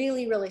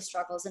really, really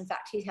struggles. In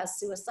fact, he has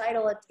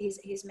suicidal,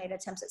 he's made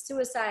attempts at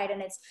suicide,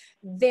 and it's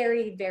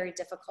very, very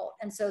difficult.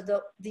 And so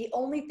the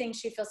only thing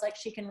she feels like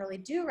she can really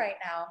do right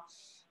now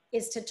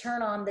is to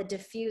turn on the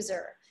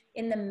diffuser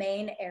in the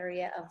main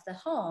area of the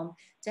home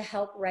to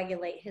help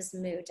regulate his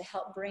mood, to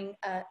help bring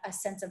a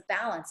sense of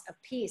balance, of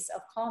peace,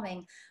 of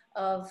calming,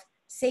 of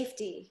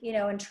safety, you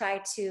know, and try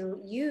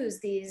to use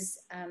these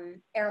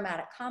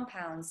aromatic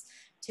compounds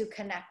to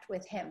connect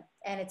with him.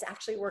 And it's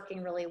actually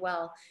working really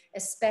well,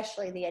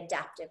 especially the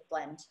adaptive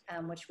blend,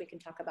 which we can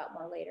talk about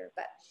more later.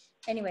 But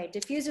anyway,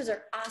 diffusers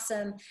are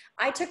awesome.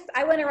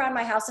 I went around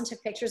my house and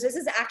took pictures. This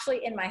is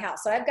actually in my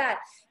house. So I've got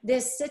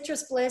this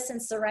Citrus Bliss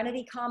and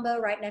Serenity combo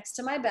right next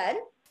to my bed.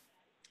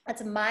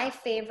 That's my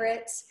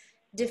favorite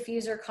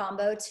diffuser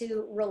combo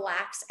to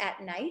relax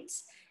at night.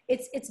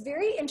 It's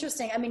very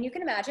interesting. I mean, you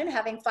can imagine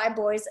having 6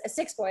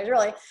 boys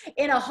really,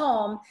 in a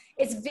home.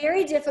 It's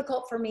very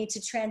difficult for me to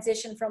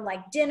transition from like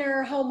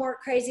dinner,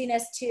 homework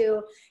craziness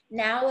to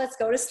now let's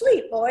go to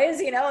sleep,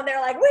 boys. You know, and they're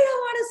like, we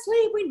don't want to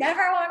sleep. We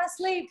never want to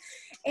sleep.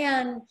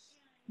 And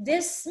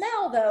this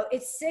smell, though,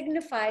 it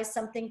signifies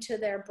something to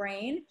their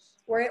brain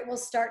where it will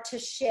start to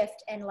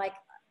shift and like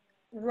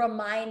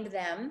remind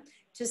them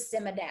to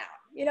simmer down.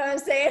 You know what I'm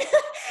saying?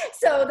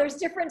 So there's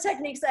different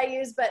techniques I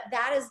use, but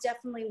that is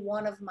definitely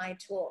one of my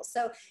tools.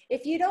 So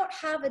if you don't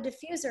have a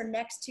diffuser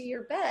next to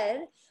your bed,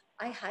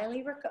 I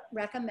highly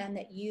recommend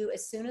that you,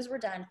 as soon as we're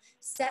done,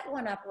 set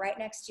one up right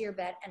next to your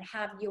bed and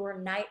have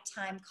your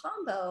nighttime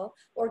combo,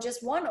 or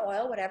just one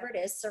oil, whatever it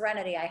is.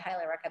 Serenity, I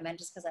highly recommend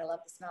just because I love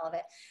the smell of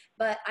it.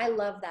 But I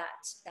love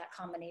that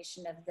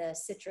combination of the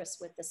citrus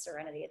with the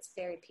Serenity. It's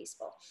very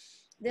peaceful.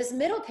 This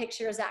middle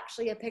picture is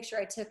actually a picture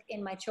I took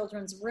in my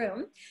children's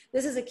room.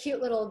 This is a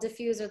cute little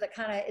diffuser that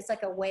it's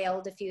like a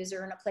whale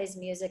diffuser, and it plays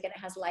music and it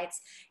has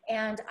lights.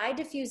 And I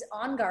diffuse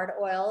On Guard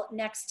oil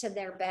next to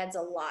their beds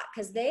a lot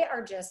because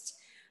they're just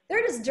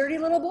dirty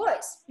little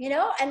boys, you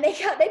know, and they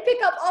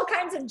pick up all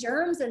kinds of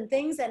germs and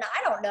things. And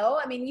I don't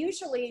know. I mean,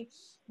 usually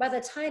by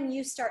the time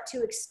you start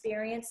to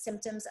experience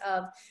symptoms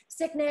of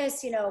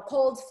sickness, you know,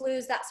 colds,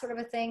 flus, that sort of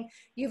a thing,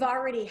 you've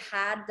already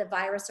had the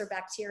virus or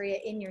bacteria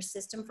in your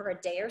system for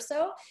a day or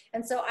so.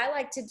 And so I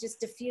like to just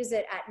diffuse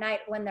it at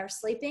night when they're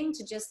sleeping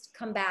to just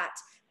combat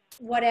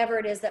whatever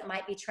it is that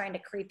might be trying to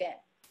creep in.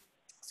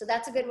 So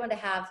that's a good one to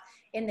have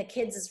in the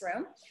kids'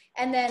 room.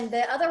 And then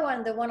the other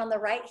one, the one on the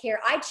right here,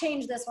 I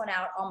change this one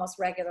out almost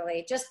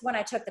regularly. Just when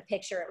I took the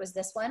picture, it was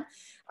this one.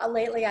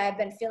 Lately, I have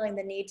been feeling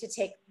the need to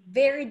take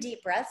very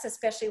deep breaths,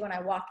 especially when I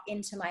walk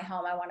into my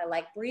home. I want to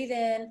like breathe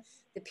in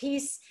the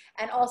peace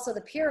and also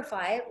the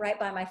Purify right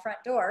by my front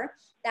door.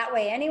 That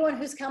way, anyone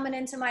who's coming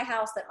into my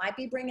house that might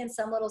be bringing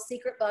some little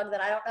secret bug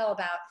that I don't know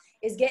about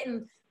is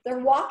they're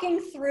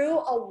walking through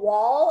a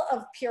wall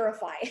of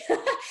Purify.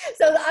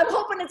 So I'm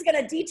hoping it's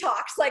gonna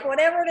detox, like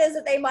whatever it is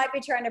that they might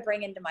be trying to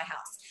bring into my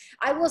house.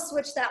 I will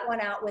switch that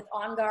one out with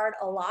On Guard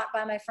a lot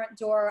by my front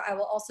door. I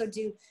will also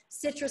do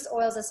citrus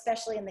oils,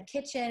 especially in the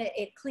kitchen.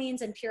 It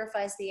cleans and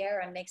purifies the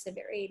air and makes a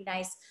very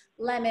nice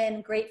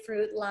lemon,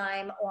 grapefruit,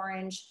 lime,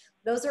 orange.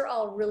 Those are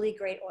all really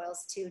great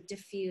oils to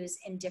diffuse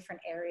in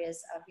different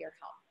areas of your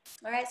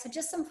home. All right, so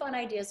just some fun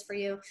ideas for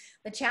you.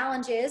 The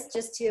challenge is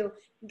just to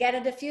get a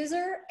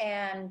diffuser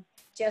and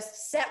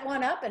just set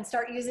one up and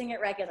start using it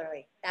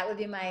regularly. That would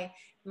be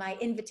my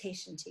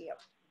invitation to you.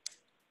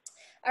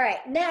 All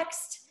right,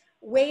 next,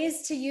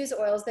 ways to use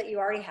oils that you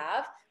already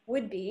have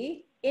would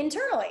be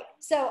internally.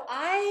 So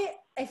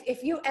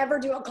if you ever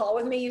do a call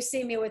with me, you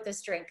see me with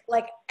this drink,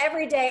 like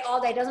every day, all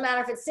day. Doesn't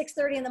matter if it's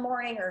 6:30 in the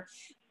morning or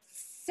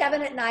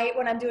 7 at night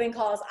when I'm doing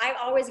calls, I've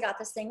always got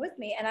this thing with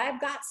me, and I've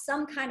got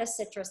some kind of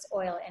citrus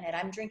oil in it.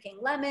 I'm drinking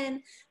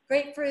lemon,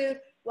 grapefruit,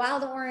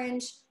 wild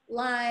orange,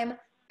 lime,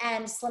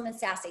 and Slim and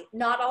Sassy.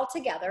 Not all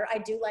together. I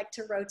do like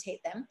to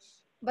rotate them,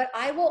 but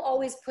I will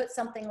always put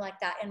something like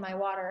that in my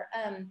water.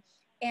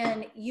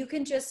 And you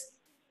can just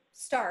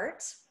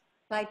start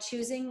by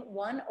choosing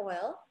one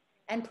oil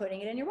and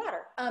putting it in your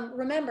water.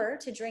 Remember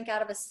to drink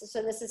out of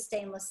so this is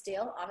stainless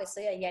steel,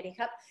 obviously a Yeti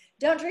cup.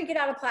 Don't drink it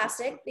out of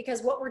plastic,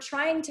 because what we're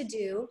trying to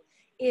do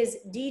is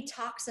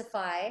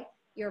detoxify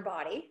your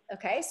body,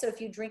 okay? So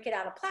if you drink it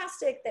out of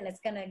plastic, then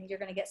you're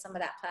gonna get some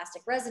of that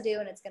plastic residue,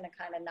 and it's gonna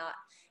kind of not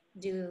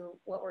do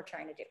what we're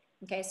trying to do,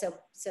 okay?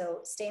 So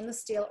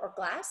stainless steel or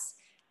glass,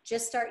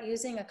 just start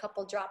using a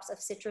couple drops of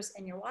citrus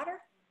in your water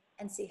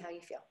and see how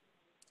you feel.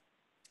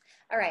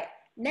 All right.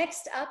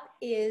 Next up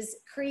is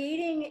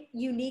creating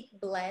unique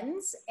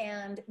blends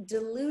and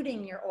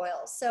diluting your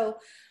oils. So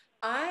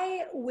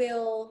I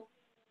will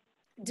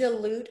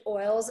dilute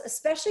oils,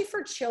 especially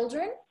for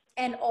children,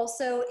 and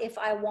also if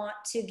I want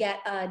to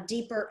get a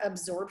deeper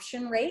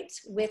absorption rate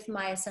with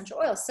my essential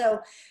oils. So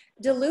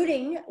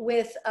diluting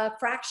with a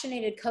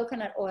fractionated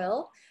coconut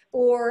oil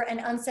or an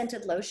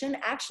unscented lotion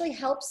actually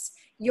helps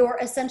your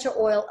essential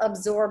oil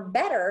absorb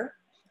better,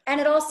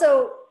 and it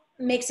also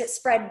makes it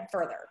spread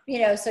further, you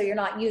know, so you're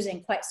not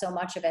using quite so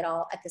much of it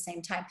all at the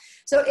same time.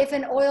 So if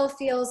an oil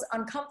feels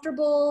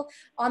uncomfortable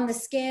on the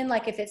skin,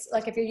 like if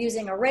you're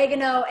using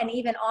oregano and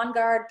even On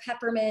Guard,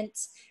 peppermint,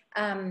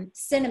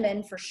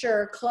 cinnamon for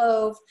sure,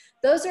 clove,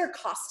 those are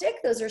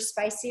caustic, those are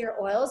spicier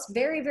oils,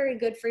 very, very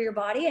good for your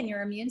body and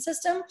your immune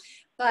system,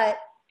 but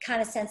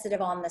kind of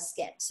sensitive on the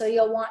skin. So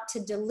you'll want to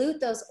dilute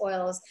those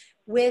oils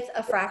with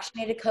a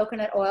fractionated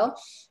coconut oil.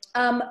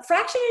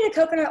 Fractionated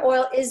coconut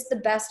oil is the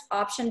best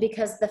option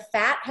because the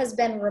fat has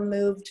been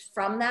removed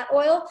from that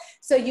oil.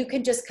 So you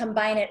can just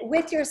combine it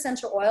with your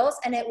essential oils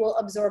and it will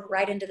absorb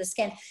right into the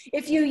skin.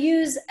 If you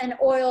use an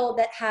oil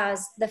that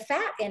has the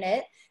fat in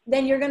it,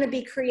 then you're going to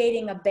be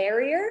creating a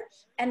barrier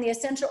and the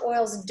essential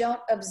oils don't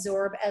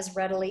absorb as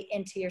readily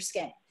into your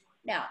skin.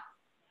 Now,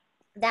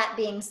 that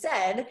being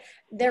said,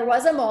 there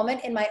was a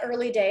moment in my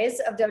early days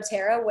of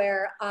doTERRA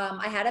where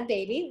I had a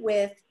baby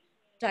with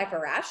diaper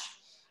rash,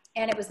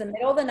 and it was the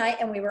middle of the night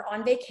and we were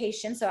on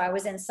vacation. So I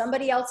was in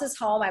somebody else's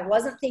home. I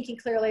wasn't thinking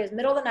clearly. It was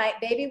middle of the night.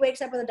 Baby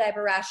wakes up with a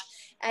diaper rash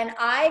and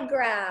I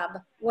grab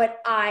what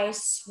I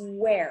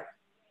swear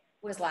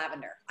was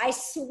lavender. I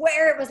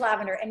swear it was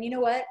lavender. And you know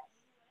what?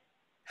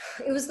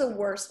 It was the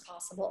worst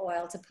possible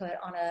oil to put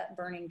on a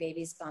burning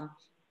baby's bum.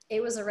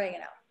 It was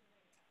oregano.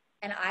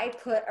 And I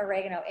put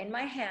oregano in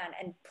my hand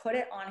and put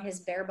it on his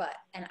bare butt.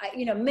 And I,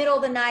 you know, middle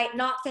of the night,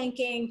 not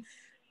thinking.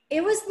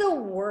 It was the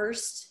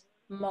worst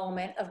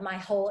moment of my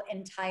whole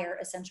entire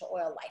essential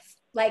oil life.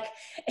 Like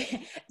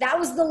that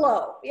was the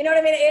low, you know what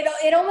I mean?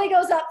 It only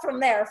goes up from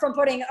there, from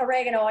putting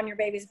oregano on your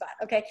baby's butt.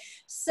 Okay.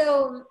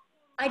 So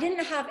I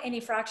didn't have any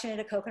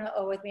fractionated coconut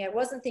oil with me. I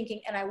wasn't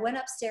thinking, and I went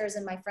upstairs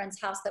in my friend's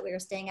house that we were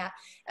staying at,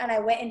 and I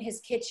went in his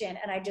kitchen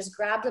and I just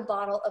grabbed a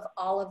bottle of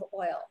olive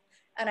oil.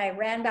 And I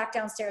ran back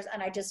downstairs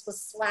and I just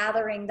was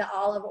slathering the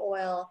olive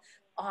oil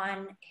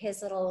on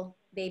his little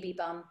baby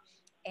bum,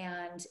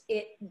 and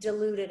it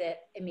diluted it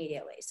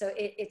immediately. So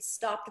it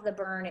stopped the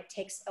burn. It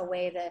takes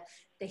away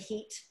the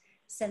heat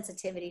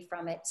sensitivity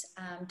from it.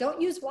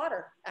 Don't use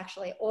water,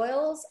 actually.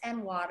 Oils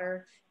and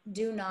water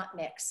do not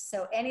mix.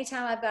 So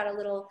anytime I've got a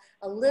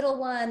little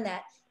one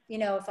that, you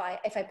know, if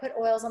I put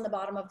oils on the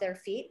bottom of their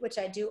feet, which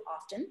I do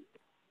often,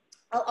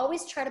 I'll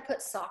always try to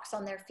put socks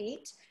on their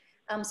feet.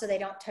 So they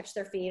don't touch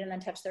their feet and then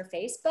touch their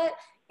face. But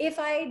if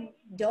I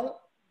don't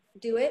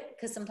do it,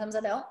 because sometimes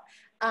I don't,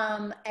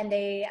 and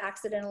they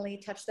accidentally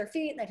touch their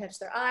feet and they touch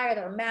their eye or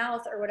their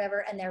mouth or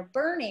whatever, and they're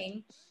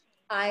burning,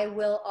 I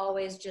will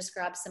always just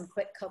grab some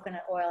quick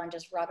coconut oil and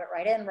just rub it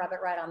right in, rub it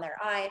right on their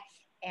eye,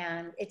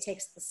 and it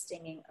takes the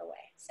stinging away.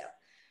 So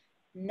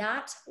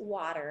not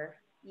water,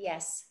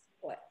 yes,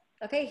 oil.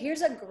 Okay,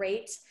 here's a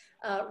great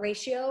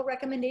ratio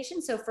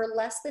recommendation. So for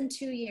less than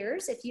 2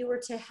 years, if you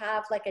were to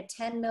have like a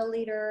 10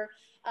 milliliter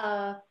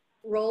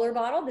roller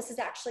bottle, this is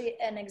actually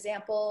an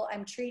example.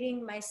 I'm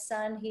treating my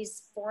son,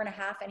 he's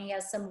 4.5 and he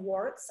has some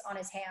warts on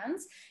his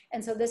hands.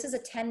 And so this is a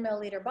 10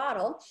 milliliter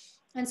bottle.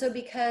 And so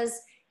because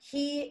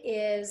he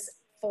is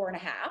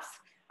 4.5,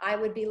 I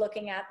would be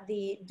looking at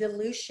the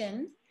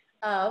dilution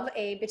of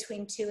a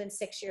between 2 and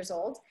 6 years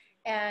old.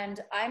 And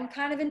I'm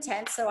kind of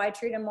intense, so I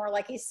treat him more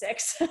like he's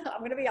 6. I'm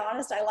going to be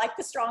honest. I like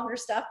the stronger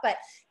stuff, but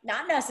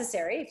not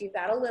necessary. If you've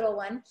got a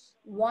little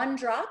one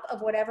drop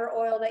of whatever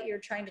oil that you're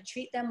trying to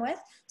treat them with.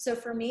 So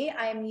for me,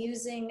 I'm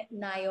using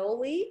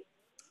Nioli,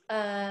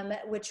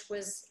 which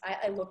was,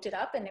 I looked it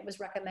up and it was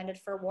recommended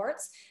for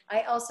warts.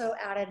 I also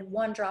added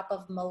 1 drop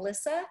of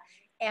Melissa,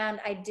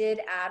 and I did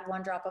add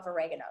 1 drop of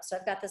oregano. So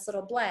I've got this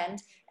little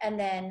blend, and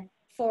then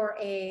for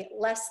a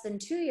less than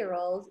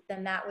 2-year-old,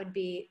 then that would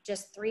be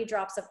just 3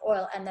 drops of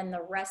oil and then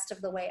the rest of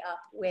the way up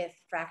with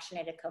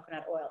fractionated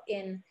coconut oil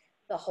in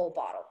the whole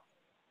bottle.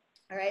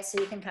 All right,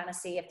 so you can kind of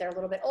see if they're a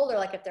little bit older,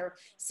 like if they're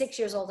 6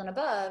 years old and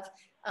above,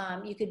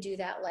 you could do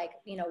that like,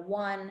 you know,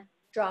 1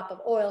 drop of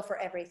oil for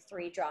every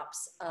 3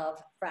 drops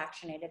of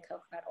fractionated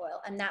coconut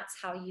oil. And that's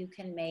how you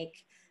can make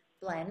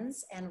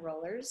blends and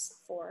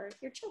rollers for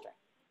your children.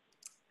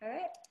 All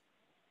right.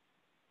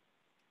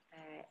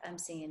 All right, I'm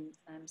seeing,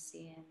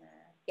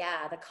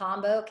 yeah, the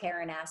combo.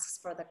 Karen asks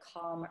for the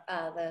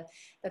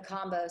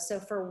combo. So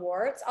for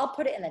warts, I'll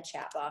put it in the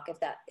chat box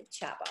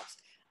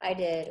I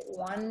did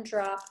 1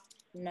 drop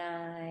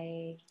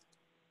I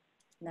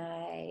don't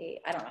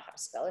know how to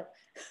spell it.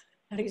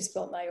 How do you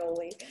spell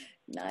Nioli?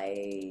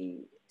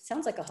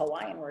 Sounds like a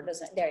Hawaiian word,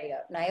 doesn't it? There you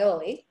go,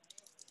 Nioli.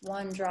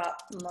 1 drop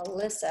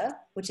Melissa,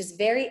 which is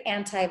very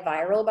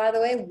antiviral, by the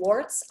way.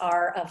 Warts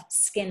are a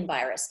skin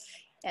virus.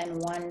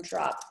 And 1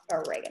 drop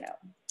oregano.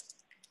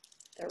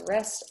 The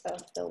rest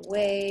of the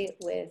way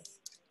with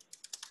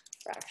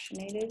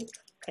fractionated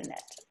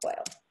coconut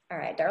oil. All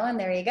right, darling,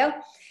 there you go.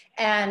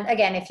 And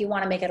again, if you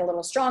want to make it a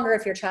little stronger,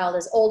 if your child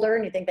is older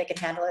and you think they can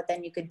handle it,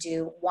 then you could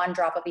do 1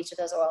 drop of each of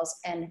those oils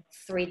and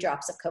 3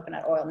 drops of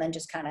coconut oil, and then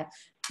just kind of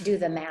do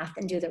the math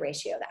and do the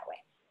ratio that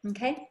way.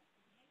 Okay,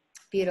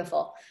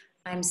 beautiful.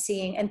 I'm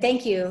seeing, and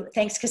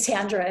thanks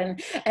Cassandra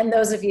and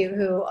those of you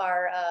who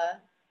are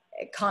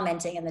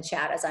commenting in the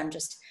chat as I'm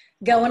just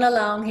going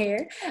along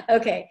here.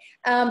 Okay,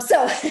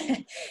 so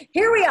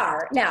here we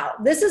are. Now,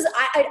 this is,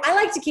 I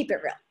like to keep it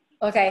real,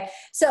 okay?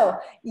 So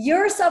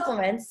your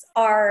supplements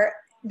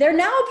they're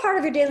now a part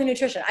of your daily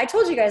nutrition. I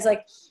told you guys,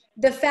 like,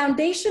 the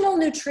foundational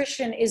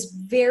nutrition is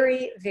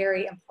very,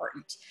 very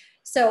important.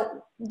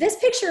 So this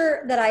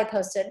picture that I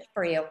posted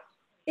for you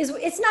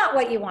it's not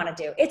what you want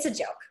to do. It's a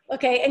joke.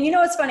 Okay. And you know,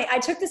 what's funny. I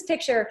took this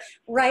picture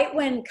right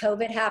when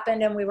COVID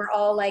happened and we were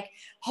all like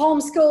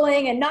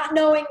homeschooling and not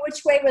knowing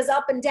which way was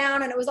up and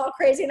down. And it was all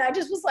crazy. And I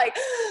just was like,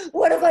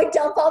 what if I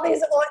dump all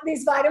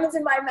these vitamins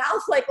in my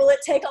mouth? Like, will it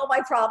take all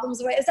my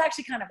problems away? It's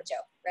actually kind of a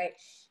joke, right?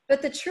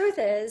 But the truth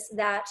is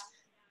that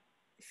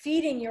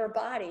feeding your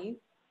body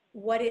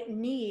what it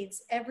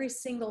needs every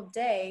single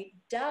day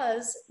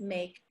does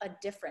make a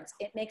difference.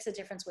 It makes a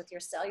difference with your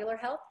cellular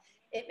health.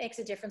 It makes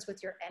a difference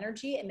with your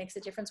energy. It makes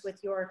a difference with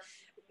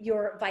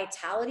your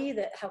vitality,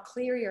 how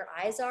clear your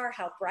eyes are,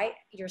 how bright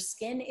your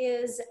skin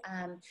is,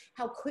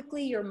 how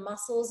quickly your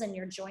muscles and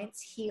your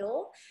joints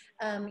heal,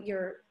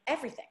 your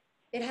everything.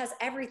 It has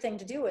everything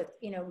to do with,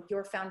 you know,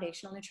 your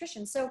foundational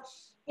nutrition. So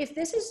if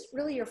this is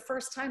really your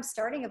first time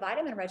starting a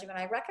vitamin regimen,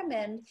 I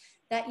recommend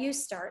that you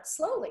start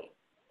slowly.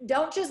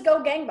 Don't just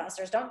go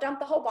gangbusters. Don't dump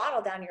the whole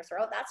bottle down your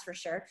throat, that's for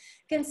sure.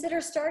 Consider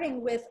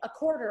starting with a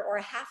quarter or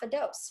a half a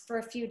dose for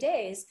a few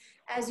days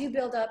as you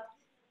build up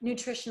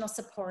nutritional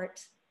support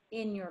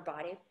in your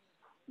body.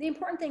 The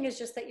important thing is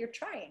just that you're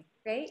trying,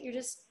 right? You're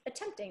just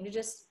attempting to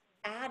just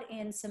add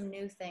in some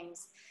new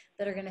things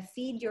that are going to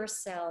feed your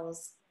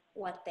cells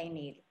what they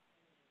need.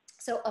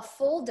 So a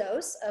full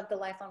dose of the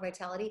Lifelong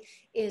Vitality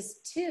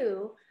is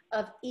 2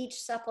 of each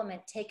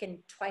supplement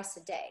taken twice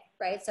a day,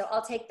 right? So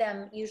I'll take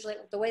them usually,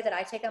 the way that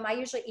I take them, I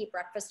usually eat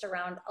breakfast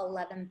around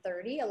 11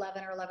 or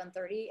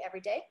 11:30 every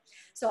day.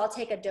 So I'll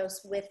take a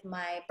dose with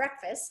my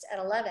breakfast at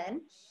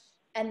 11,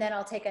 and then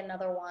I'll take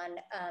another one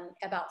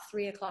about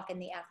 3 o'clock in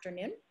the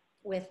afternoon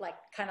with like,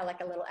 kind of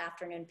like a little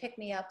afternoon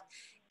pick-me-up.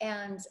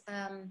 And,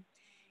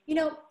 you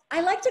know,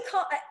 I like to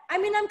call, I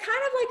mean, I'm kind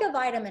of like a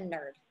vitamin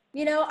nerd.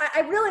 You know,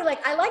 I really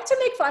I like to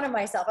make fun of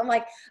myself. I'm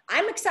like,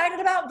 I'm excited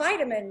about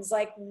vitamins.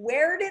 Like,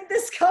 where did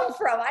this come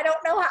from? I don't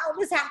know how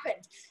this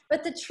happened.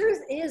 But the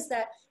truth is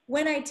that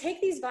when I take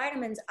these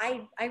vitamins,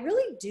 I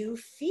really do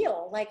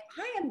feel like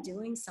I am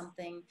doing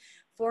something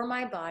for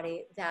my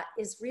body that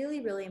is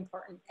really, really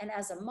important. And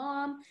as a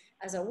mom,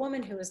 as a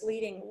woman who is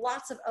leading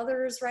lots of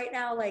others right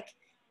now, like,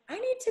 I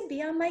need to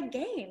be on my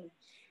game.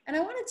 And I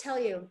want to tell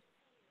you,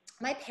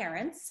 my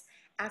parents,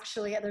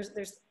 actually,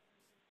 there's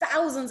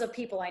thousands of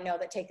people I know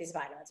that take these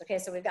vitamins. Okay,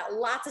 so we've got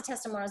lots of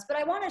testimonials, but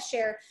I want to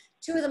share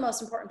 2 of the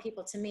most important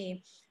people to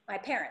me, my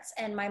parents.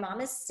 And my mom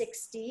is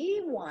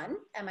 61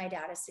 and my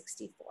dad is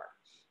 64.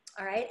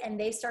 All right, and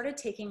they started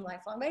taking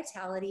Lifelong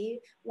Vitality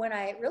when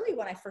I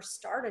first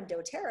started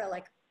doTERRA,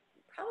 like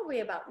probably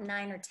about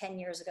 9 or 10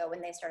 years ago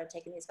when they started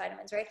taking these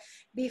vitamins, right?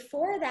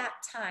 Before that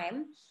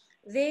time,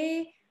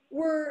 they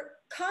were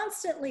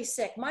constantly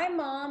sick. My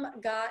mom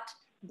got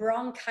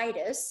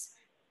bronchitis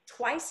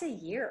twice a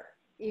year.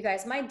 You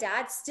guys, my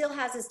dad still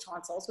has his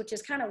tonsils, which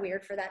is kind of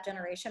weird for that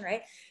generation,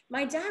 right?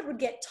 My dad would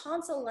get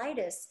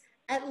tonsillitis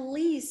at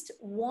least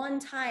one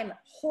time,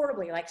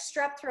 horribly, like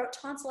strep throat,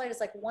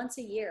 tonsillitis, like once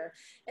a year.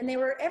 And they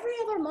were every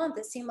other month,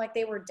 it seemed like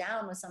they were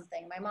down with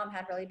something. My mom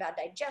had really bad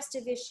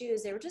digestive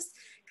issues. They were just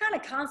kind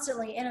of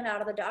constantly in and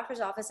out of the doctor's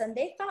office, and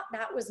they thought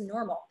that was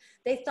normal.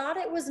 They thought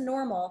it was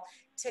normal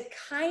to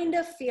kind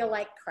of feel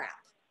like crap,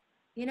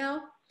 you know?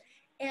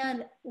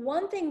 And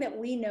one thing that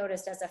we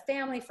noticed as a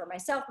family, for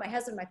myself, my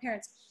husband, my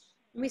parents,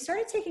 when we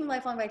started taking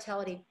Lifelong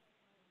Vitality,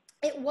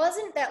 it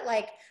wasn't that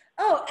like,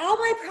 oh, all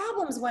my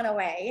problems went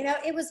away. You know,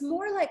 it was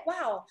more like,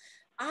 wow,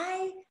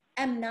 I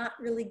am not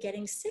really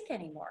getting sick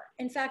anymore.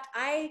 In fact,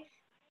 I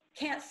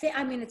can't think,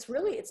 I mean,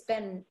 it's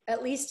been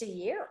at least a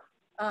year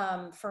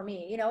for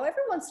me. You know,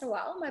 every once in a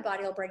while, my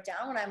body will break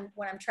down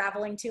when I'm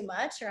traveling too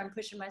much or I'm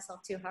pushing myself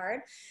too hard.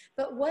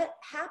 But what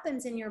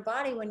happens in your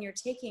body when you're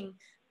taking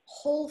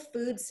whole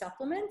food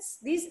supplements,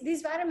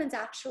 these vitamins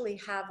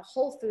actually have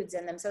whole foods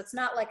in them. So it's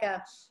not like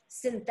a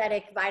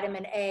synthetic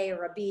vitamin A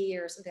or a B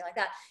or something like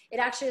that. It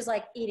actually is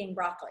like eating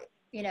broccoli,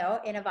 you know,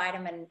 in a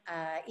vitamin,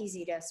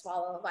 easy to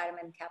swallow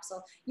vitamin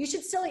capsule. You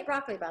should still eat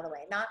broccoli, by the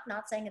way, not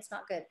saying it's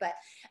not good, but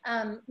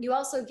you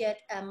also get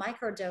a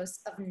microdose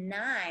of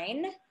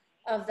 9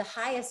 of the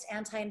highest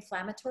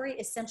anti-inflammatory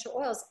essential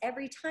oils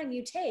every time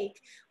you take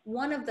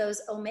one of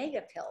those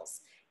omega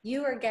pills.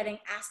 You are getting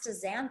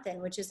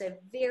astaxanthin, which is a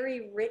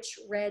very rich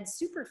red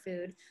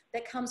superfood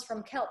that comes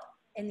from kelp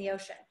in the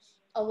ocean,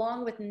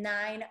 along with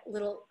 9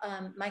 little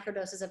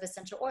microdoses of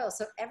essential oil.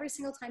 So every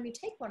single time you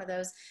take one of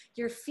those,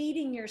 you're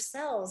feeding your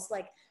cells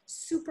like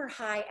super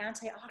high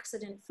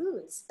antioxidant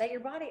foods that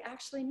your body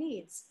actually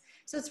needs.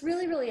 So it's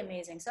really, really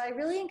amazing. So I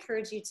really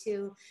encourage you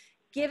to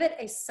give it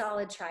a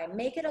solid try,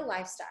 make it a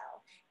lifestyle.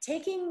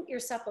 Taking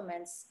your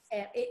supplements,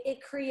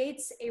 it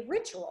creates a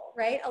ritual,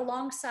 right?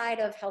 Alongside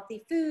of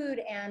healthy food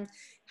and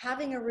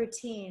having a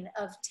routine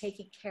of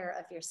taking care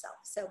of yourself.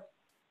 So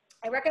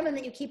I recommend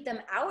that you keep them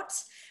out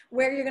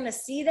where you're gonna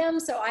see them.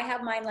 So I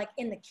have mine like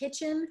in the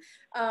kitchen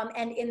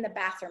and in the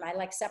bathroom. I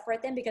like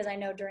separate them because I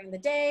know during the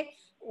day,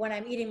 when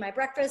I'm eating my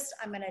breakfast,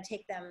 I'm going to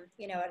take them,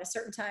 you know, at a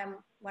certain time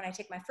when I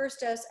take my first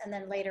dose, and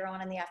then later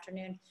on in the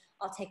afternoon,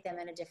 I'll take them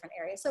in a different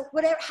area. So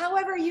whatever,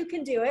 however you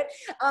can do it.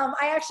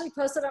 I actually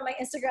posted on my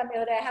Instagram the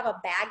other day, I have a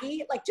baggie,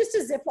 like just a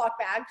Ziploc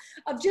bag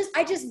of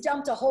I just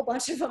dumped a whole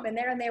bunch of them in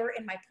there, and they were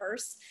in my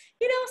purse,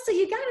 you know, so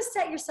you got to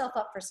set yourself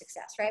up for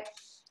success, right?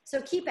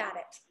 So keep at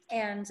it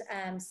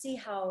and see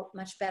how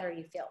much better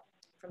you feel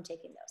from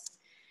taking those.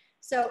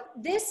 So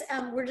this,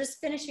 we're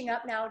just finishing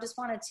up now. Just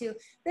wanted to,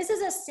 this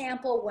is a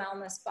sample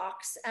wellness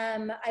box.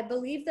 I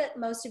believe that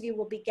most of you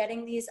will be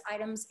getting these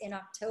items in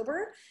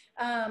October.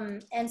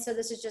 And so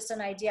this is just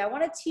an idea. I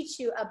want to teach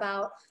you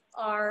about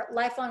our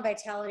Lifelong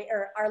Vitality,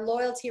 or our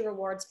loyalty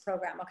rewards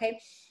program, okay?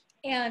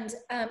 And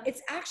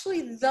it's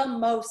actually the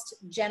most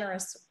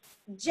generous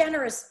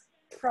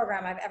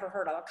program I've ever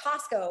heard of. At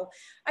Costco,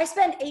 I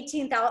spend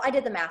 $18,000, I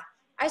did the math.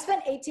 I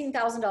spent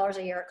 $18,000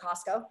 a year at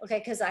Costco, okay,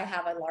 because I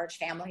have a large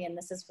family and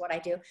this is what I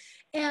do.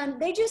 And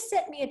they just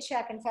sent me a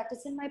check. In fact,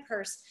 it's in my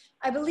purse.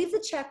 I believe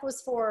the check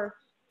was for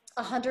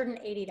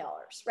 $180,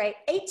 right?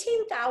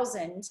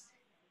 $18,000,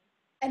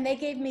 and they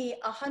gave me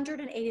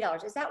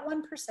 $180. Is that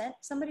 1%?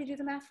 Somebody do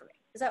the math for me.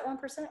 Is that 1%?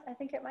 I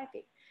think it might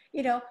be.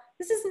 You know,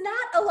 this is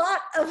not a lot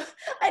of,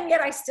 and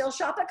yet I still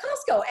shop at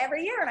Costco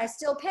every year, and I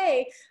still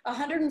pay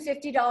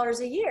 $150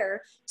 a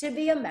year to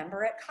be a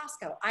member at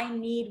Costco. I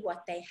need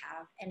what they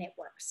have, and it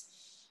works.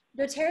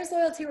 doTERRA's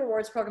loyalty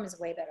rewards program is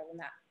way better than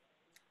that.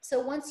 So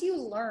once you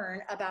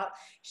learn about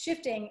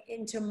shifting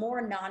into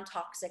more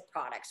non-toxic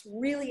products,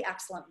 really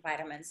excellent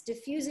vitamins,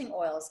 diffusing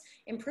oils,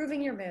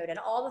 improving your mood, and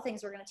all the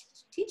things we're going to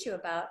teach you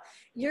about,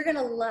 you're going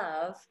to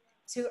love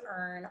to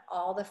earn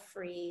all the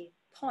free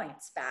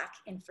points back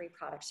in free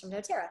products from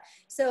doTERRA.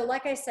 So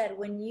like I said,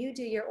 when you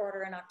do your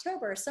order in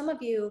October, some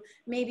of you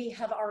maybe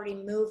have already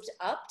moved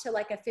up to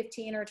like a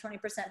 15 or 20%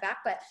 back,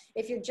 but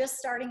if you're just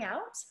starting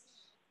out,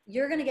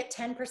 you're going to get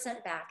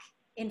 10% back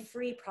in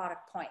free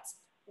product points.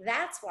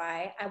 That's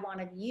why I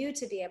wanted you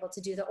to be able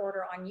to do the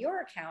order on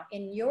your account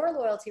in your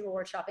loyalty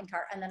reward shopping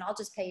cart, and then I'll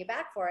just pay you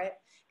back for it,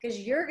 because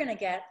you're going to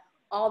get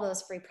all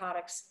those free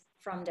products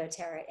from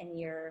doTERRA in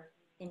your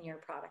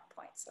product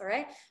points. All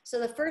right. So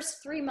the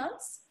first 3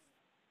 months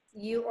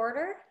you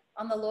order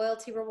on the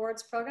loyalty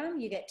rewards program,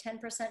 you get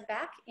 10%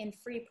 back in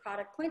free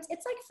product points.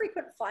 It's like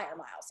frequent flyer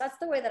miles. That's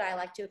the way that I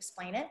like to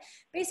explain it.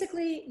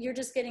 Basically, you're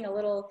just getting a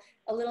little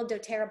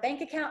doTERRA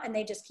bank account, and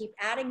they just keep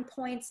adding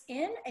points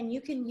in, and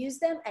you can use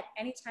them at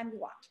any time you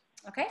want.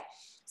 Okay.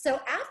 So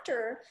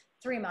after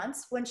 3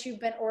 months, once you've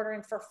been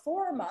ordering for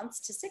 4 months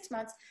to 6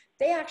 months,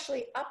 they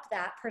actually up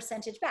that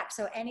percentage back.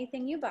 So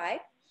anything you buy,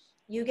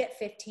 you get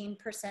 15%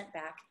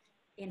 back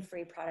in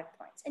free product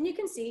points. And you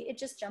can see it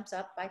just jumps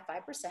up by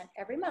 5%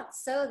 every month,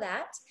 so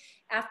that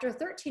after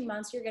 13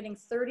 months, you're getting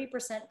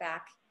 30%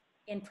 back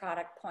in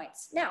product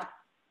points. Now,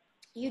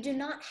 you do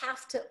not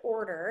have to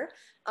order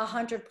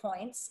 100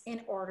 points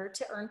in order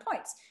to earn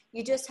points.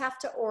 You just have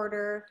to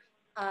order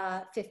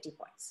 50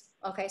 points.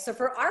 Okay, so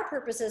for our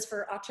purposes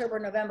for October,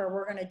 November,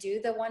 we're gonna do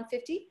the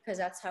 150, because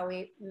that's how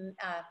we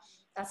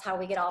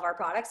get all of our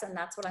products, and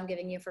that's what I'm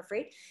giving you for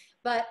free.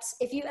 But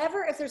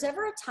if there's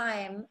ever a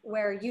time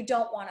where you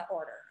don't want to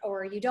order,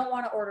 or you don't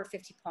want to order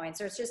 50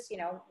 points, or it's just, you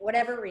know,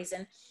 whatever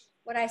reason,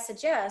 what I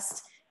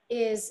suggest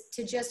is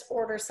to just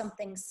order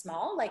something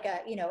small, like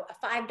a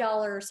 $5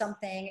 or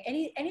something,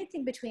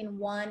 anything between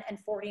 $1 and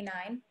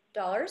 $49.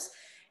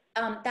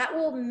 That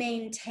will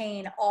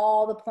maintain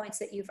all the points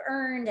that you've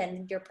earned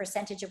and your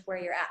percentage of where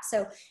you're at.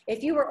 So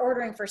if you were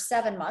ordering for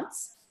 7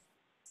 months,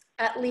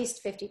 at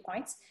least 50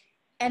 points.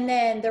 And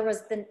then there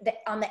was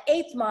on the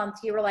 8th month,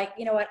 you were like,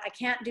 you know what, I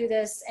can't do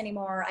this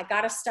anymore. I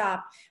got to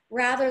stop.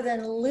 Rather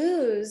than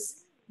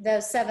lose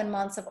those 7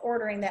 months of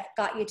ordering that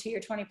got you to your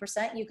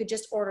 20%, you could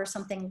just order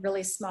something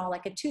really small,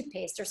 like a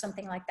toothpaste or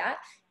something like that.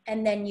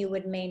 And then you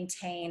would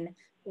maintain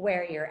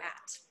where you're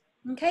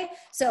at. Okay.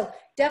 So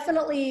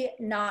definitely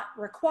not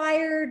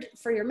required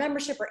for your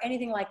membership or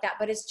anything like that,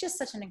 but it's just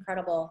such an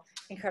incredible,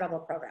 incredible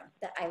program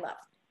that I love.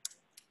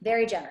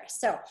 Very generous.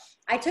 So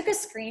I took a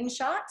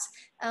screenshot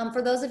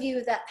for those of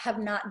you that have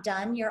not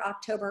done your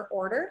October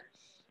order.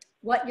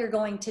 What you're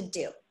going to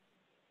do,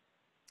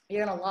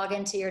 you're going to log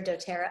into your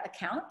doTERRA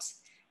account.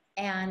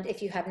 And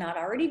if you have not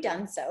already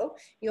done so,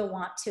 you'll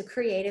want to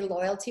create a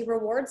loyalty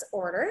rewards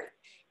order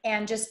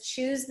and just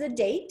choose the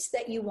date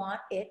that you want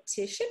it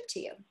to ship to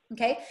you.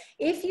 Okay.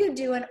 If you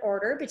do an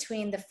order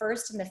between the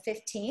 1st and the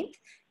 15th,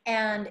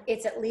 and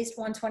it's at least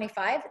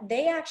 125,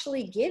 they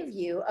actually give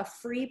you a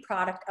free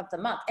product of the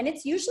month. And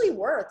it's usually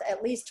worth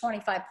at least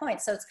 25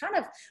 points. So it's kind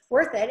of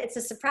worth it. It's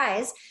a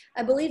surprise.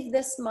 I believe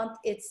this month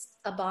it's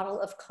a bottle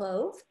of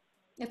clove,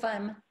 if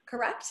I'm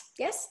correct.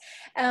 Yes.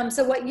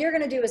 So what you're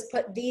going to do is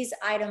put these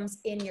items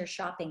in your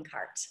shopping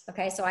cart.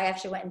 Okay. So I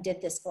actually went and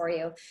did this for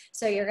you.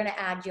 So you're going to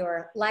add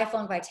your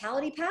Lifelong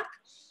Vitality Pack,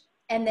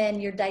 and then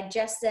your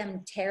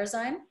Digestem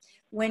Terrazyme.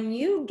 When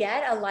you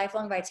get a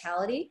Lifelong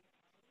Vitality,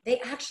 they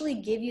actually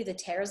give you the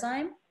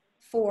Terrazyme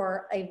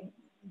for a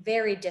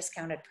very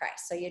discounted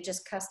price. So you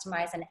just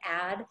customize and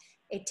add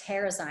a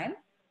Terrazyme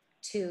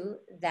to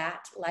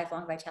that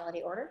Lifelong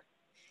Vitality order.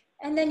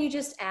 And then you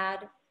just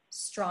add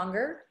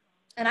stronger.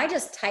 And I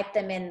just type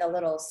them in the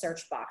little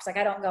search box. Like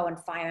I don't go and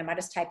find them. I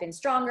just type in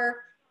stronger,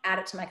 add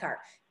it to my cart.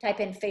 Type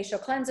in facial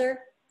cleanser,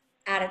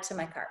 add it to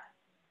my cart.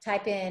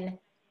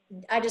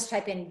 I just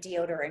type in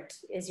deodorant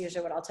is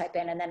usually what I'll type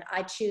in. And then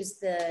I choose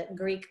the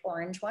Greek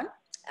orange one.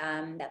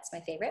 That's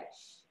my favorite.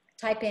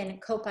 Type in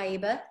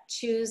Copaiba,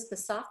 choose the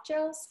soft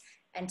gels,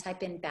 and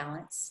type in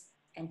balance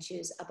and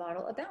choose a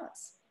bottle of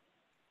balance.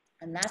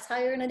 And that's how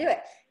you're gonna do it.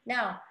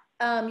 Now,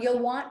 you'll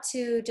want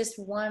to, just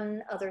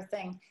one other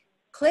thing,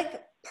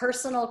 click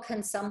personal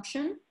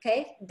consumption,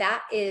 okay?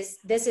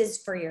 This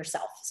is for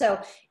yourself. So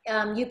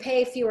you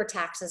pay fewer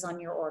taxes on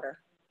your order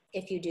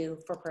if you do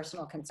for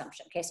personal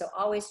consumption, okay? So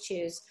always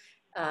choose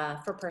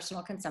for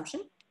personal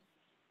consumption.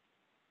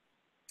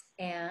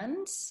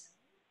 And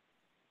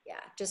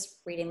yeah,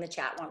 just reading the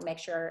chat, want to make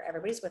sure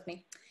everybody's with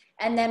me.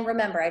 And then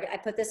remember, I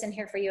put this in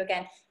here for you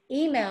again,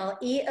 email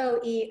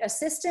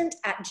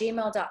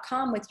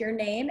eoeassistant@gmail.com with your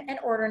name and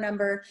order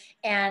number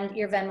and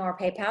your Venmo or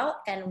PayPal,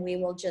 and we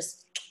will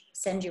just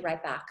send you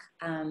right back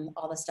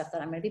all the stuff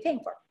that I'm going to be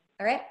paying for.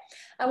 All right.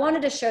 I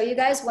wanted to show you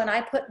guys when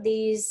I put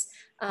these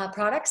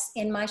products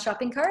in my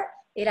shopping cart,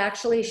 it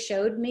actually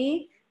showed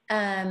me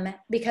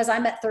because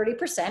I'm at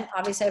 30%.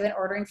 Obviously, I've been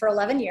ordering for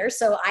 11 years,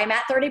 so I'm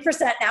at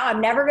 30% now.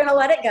 I'm never going to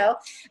let it go.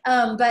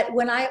 But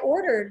when I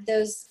ordered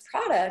those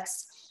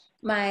products,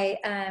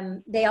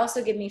 they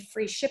also give me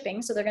free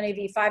shipping. So they're going to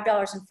give you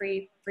 $5 in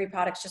free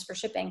products just for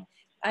shipping.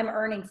 I'm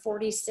earning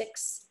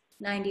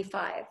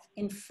 $46.95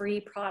 in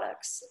free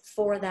products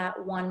for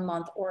that 1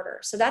 month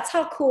order. So that's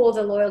how cool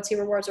the Loyalty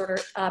Rewards order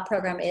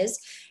program is.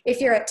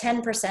 If you're at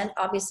 10%,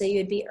 obviously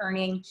you'd be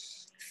earning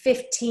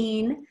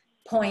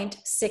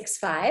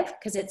 15.65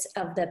 because it's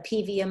of the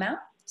PV amount.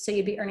 So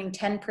you'd be earning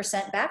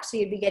 10% back. So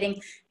you'd be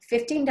getting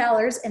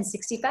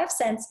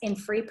 $15.65 in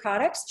free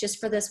products just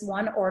for this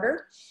one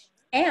order.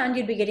 And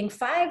you'd be getting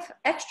 5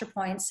 extra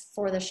points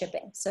for the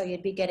shipping. So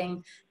you'd be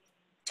getting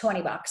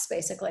 $20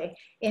 basically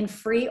in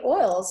free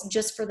oils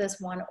just for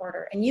this one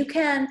order. And you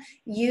can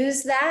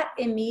use that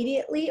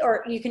immediately,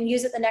 or you can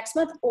use it the next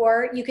month,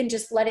 or you can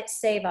just let it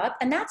save up.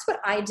 And that's what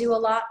I do a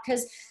lot,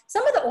 because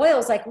some of the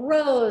oils like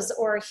Rose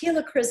or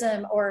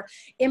Helichrysum or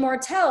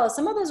Immortelle,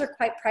 some of those are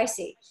quite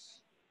pricey.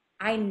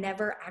 I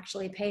never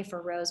actually pay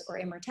for Rose or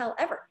Immortelle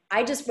ever.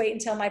 I just wait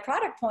until my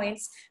product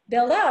points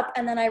build up,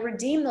 and then I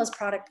redeem those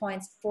product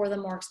points for the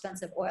more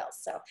expensive oils.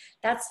 So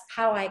that's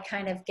how I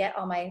kind of get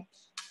all my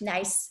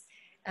nice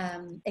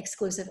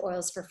exclusive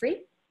oils for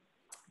free,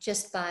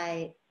 just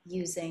by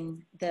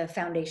using the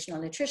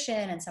foundational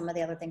nutrition and some of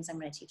the other things I'm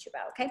going to teach you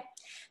about. Okay,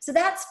 so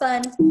that's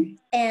fun.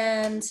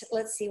 And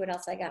let's see what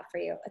else I got for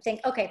you. I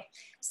think, okay,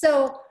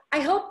 so I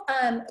hope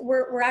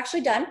we're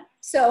actually done.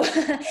 So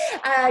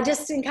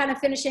just in kind of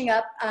finishing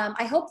up,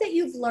 I hope that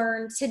you've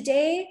learned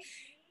today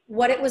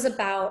what it was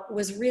about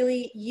was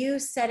really you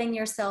setting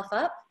yourself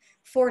up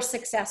for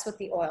success with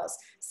the oils,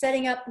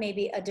 setting up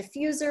maybe a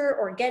diffuser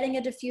or getting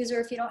a diffuser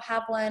if you don't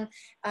have one,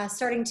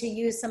 starting to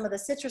use some of the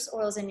citrus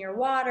oils in your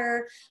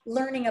water,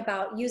 learning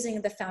about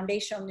using the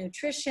foundational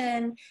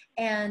nutrition,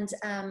 and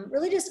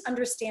really just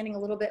understanding a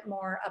little bit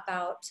more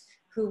about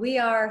who we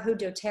are, who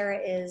doTERRA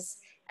is,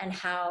 and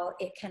how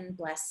it can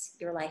bless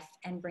your life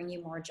and bring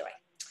you more joy.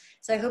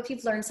 So I hope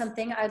you've learned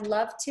something. I'd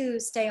love to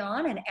stay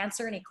on and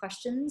answer any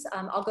questions.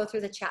 I'll go through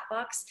the chat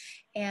box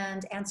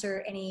and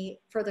answer any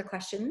further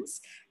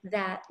questions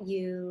that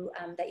you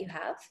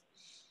have.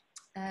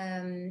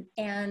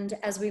 And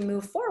as we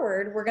move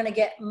forward, we're going to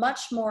get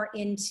much more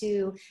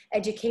into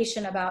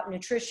education about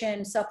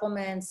nutrition,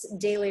 supplements,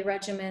 daily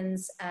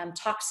regimens,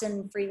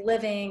 toxin-free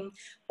living,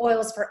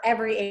 oils for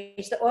every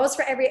age. The oils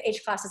for every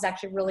age class is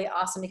actually really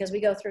awesome because we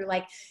go through,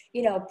 like,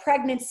 you know,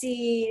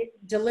 pregnancy,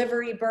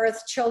 delivery,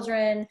 birth,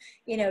 children,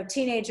 you know,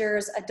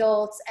 teenagers,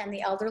 adults, and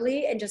the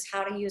elderly, and just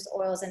how to use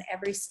oils in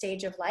every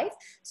stage of life.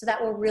 So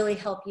that will really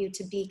help you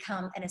to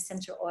become an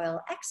essential oil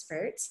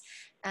expert.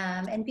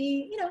 And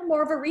be, you know,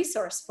 more of a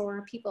resource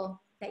for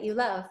people that you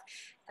love.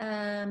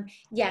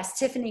 Yes,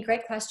 Tiffany,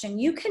 great question.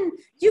 You can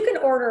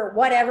order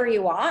whatever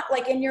you want,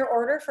 like in your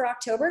order for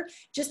October.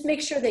 Just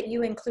make sure that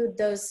you include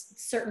those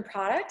certain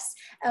products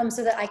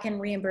so that I can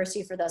reimburse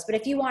you for those. But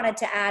if you wanted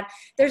to add,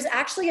 there's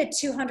actually a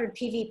 200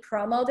 PV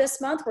promo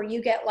this month where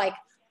you get like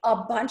a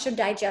bunch of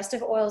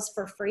digestive oils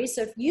for free.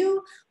 So if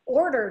you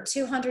order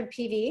 200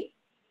 PV,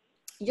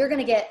 you're going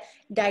to get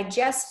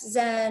Digest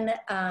Zen,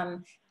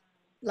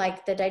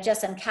 like the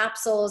Digest Zen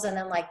capsules, and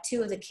then like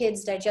 2 of the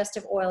kids'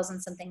 digestive oils and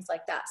some things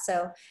like that.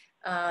 So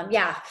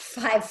yeah,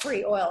 5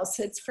 free oils.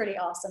 It's pretty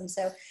awesome.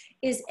 So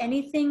is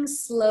anything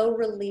slow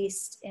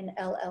released in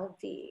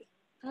LLV?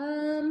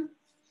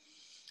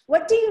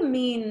 What do you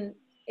mean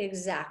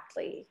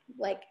exactly?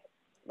 Like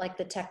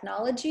the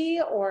technology,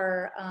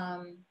 or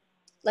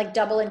like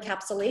double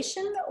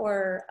encapsulation,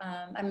 or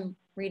I'm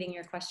reading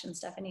your question,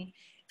 Stephanie.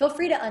 Feel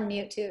free to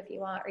unmute too if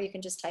you want, or you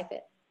can just type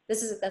it.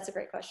 That's a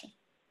great question.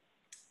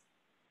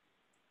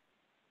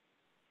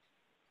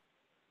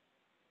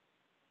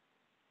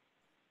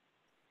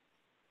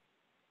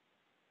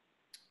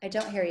 I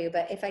don't hear you,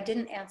 but if I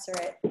didn't answer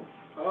it.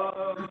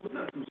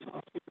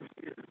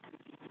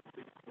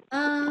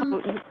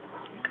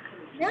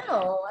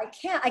 No, I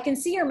can't. I can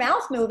see your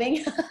mouth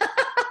moving.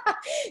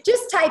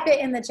 Just type it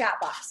in the chat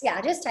box.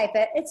 Yeah, just type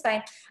it. It's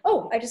fine.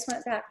 Oh, I just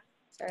went back.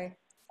 Sorry.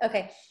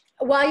 Okay.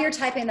 While you're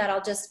typing that,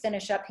 I'll just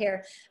finish up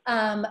here.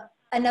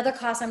 Another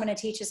class I'm going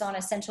to teach is on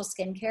essential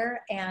skincare.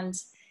 And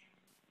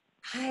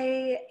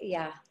I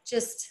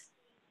just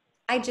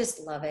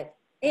love it.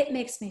 It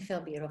makes me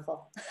feel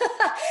beautiful.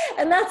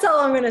 And that's all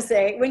I'm going to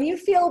say. When you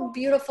feel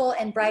beautiful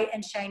and bright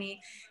and shiny,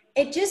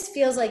 it just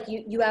feels like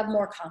you have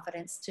more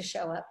confidence to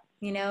show up,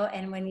 you know,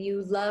 and when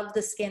you love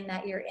the skin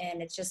that you're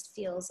in, it just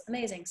feels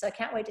amazing. So I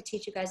can't wait to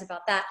teach you guys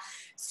about that.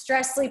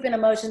 Stress, sleep, and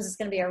emotions is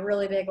going to be a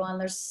really big one.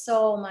 There's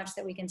so much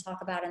that we can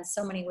talk about and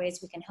so many ways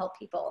we can help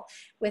people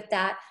with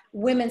that.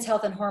 Women's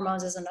health and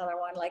hormones is another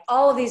one. Like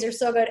all of these are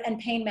so good. And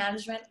pain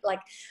management. Like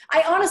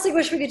I honestly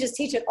wish we could just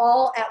teach it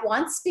all at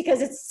once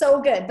because it's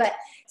so good, but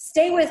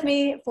stay with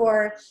me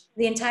for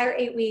the entire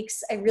 8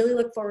 weeks. I really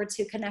look forward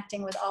to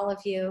connecting with all of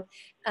you.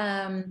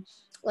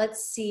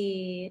 Let's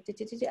see.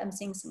 I'm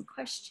seeing some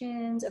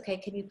questions. Okay,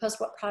 can you post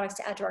what products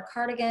to add to our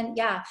cardigan?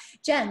 Yeah,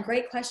 Jen,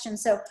 great question.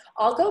 So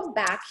I'll go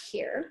back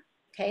here,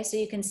 okay, so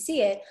you can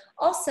see it.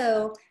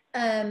 Also,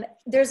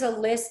 there's a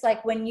list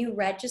like when you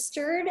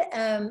registered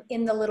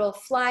in the little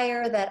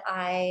flyer that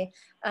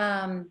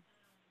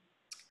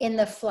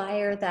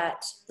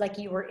like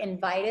you were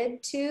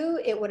invited to,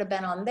 it would have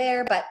been on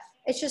there, but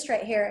it's just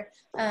right here.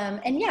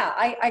 And yeah,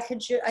 I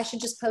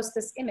should just post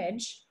this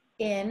image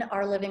in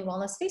our Living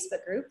Wellness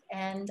Facebook group,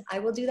 and I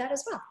will do that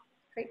as well.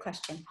 Great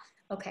question.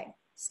 Okay,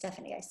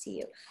 Stephanie, I see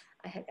you.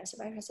 I had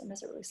survived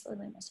MS really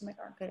slowly. My stomach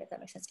aren't good, if that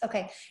makes sense.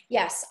 Okay,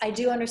 yes, I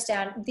do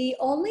understand. The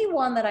only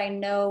one that I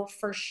know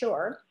for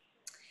sure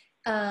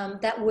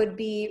that would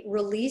be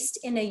released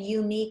in a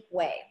unique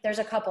way. There's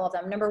a couple of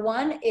them. Number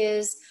one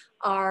is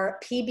our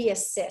PB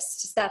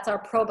Assist. That's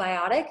our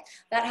probiotic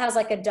that has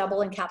like a double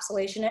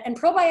encapsulation, and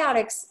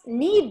probiotics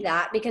need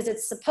that because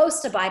it's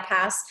supposed to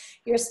bypass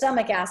your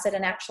stomach acid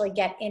and actually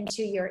get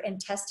into your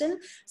intestine.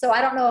 So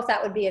I don't know if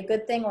that would be a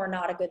good thing or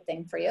not a good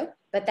thing for you,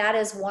 but that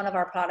is one of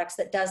our products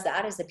that does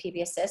that, is the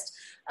PB Assist.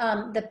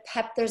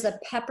 There's a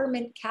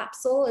peppermint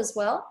capsule as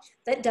well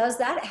that does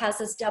that. It has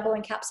this double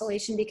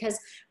encapsulation because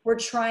we're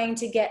trying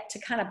to get to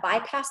kind of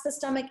bypass the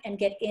stomach and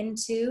get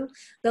into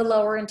the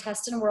lower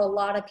intestine, where a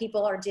lot of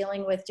people are dealing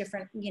with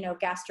different, you know,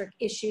 gastric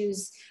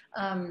issues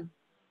and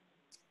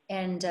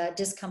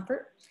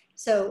discomfort.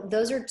 So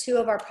those are two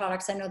of our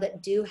products I know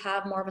that do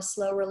have more of a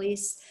slow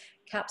release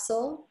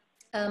capsule.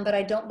 But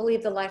I don't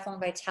believe the Lifelong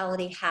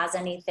Vitality has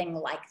anything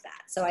like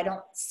that. So I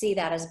don't see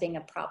that as being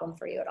a problem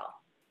for you at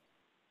all.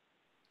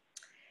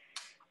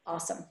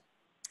 Awesome.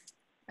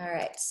 All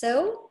right,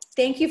 so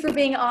thank you for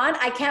being on.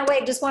 I can't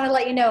wait, just want to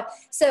let you know.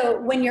 So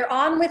when you're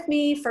on with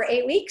me for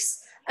 8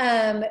 weeks,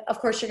 of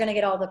course, you're gonna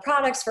get all the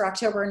products for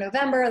October and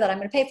November that I'm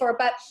gonna pay for,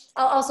 but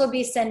I'll also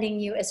be sending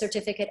you a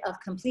certificate of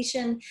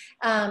completion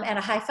and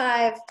a high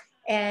five,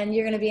 and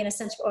you're gonna be an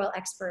essential oil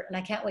expert. And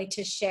I can't wait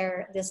to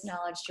share this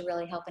knowledge to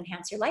really help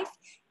enhance your life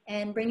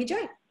and bring you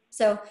joy.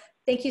 So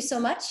thank you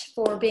so much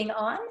for being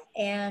on.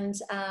 And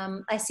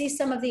I see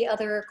some of the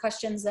other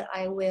questions that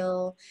I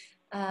will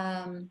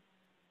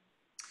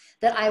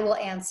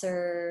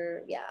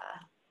answer. Yeah,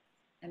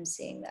 I'm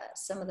seeing that.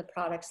 Some of the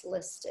products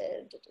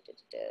listed.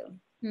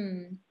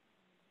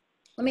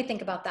 Let me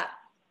think about that.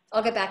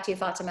 I'll get back to you,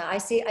 Fatima. I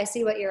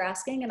see what you're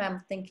asking, and I'm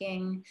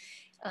thinking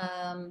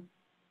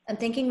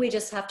we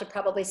just have to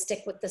probably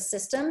stick with the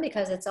system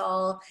because it's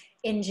all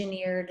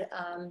engineered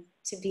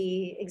to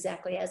be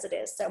exactly as it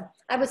is. So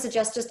I would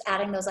suggest just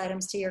adding those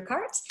items to your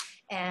cart,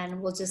 and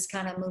we'll just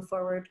kind of move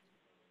forward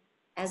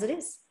as it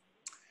is.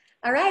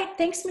 All right,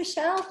 thanks,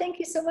 Michelle. Thank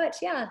you so much.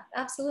 Yeah,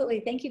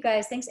 absolutely. Thank you,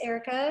 guys. Thanks,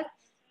 Erica.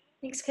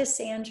 Thanks,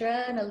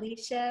 Cassandra and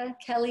Alicia,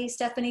 Kelly,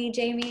 Stephanie,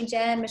 Jamie,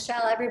 Jen,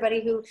 Michelle,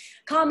 everybody who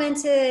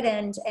commented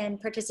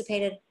and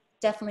participated.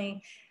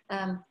 Definitely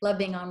love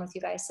being on with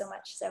you guys so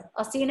much. So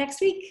I'll see you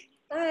next week.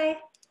 Bye.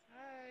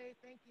 Bye.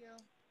 Thank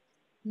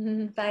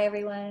you. Bye,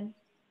 everyone.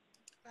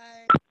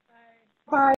 Bye. Bye.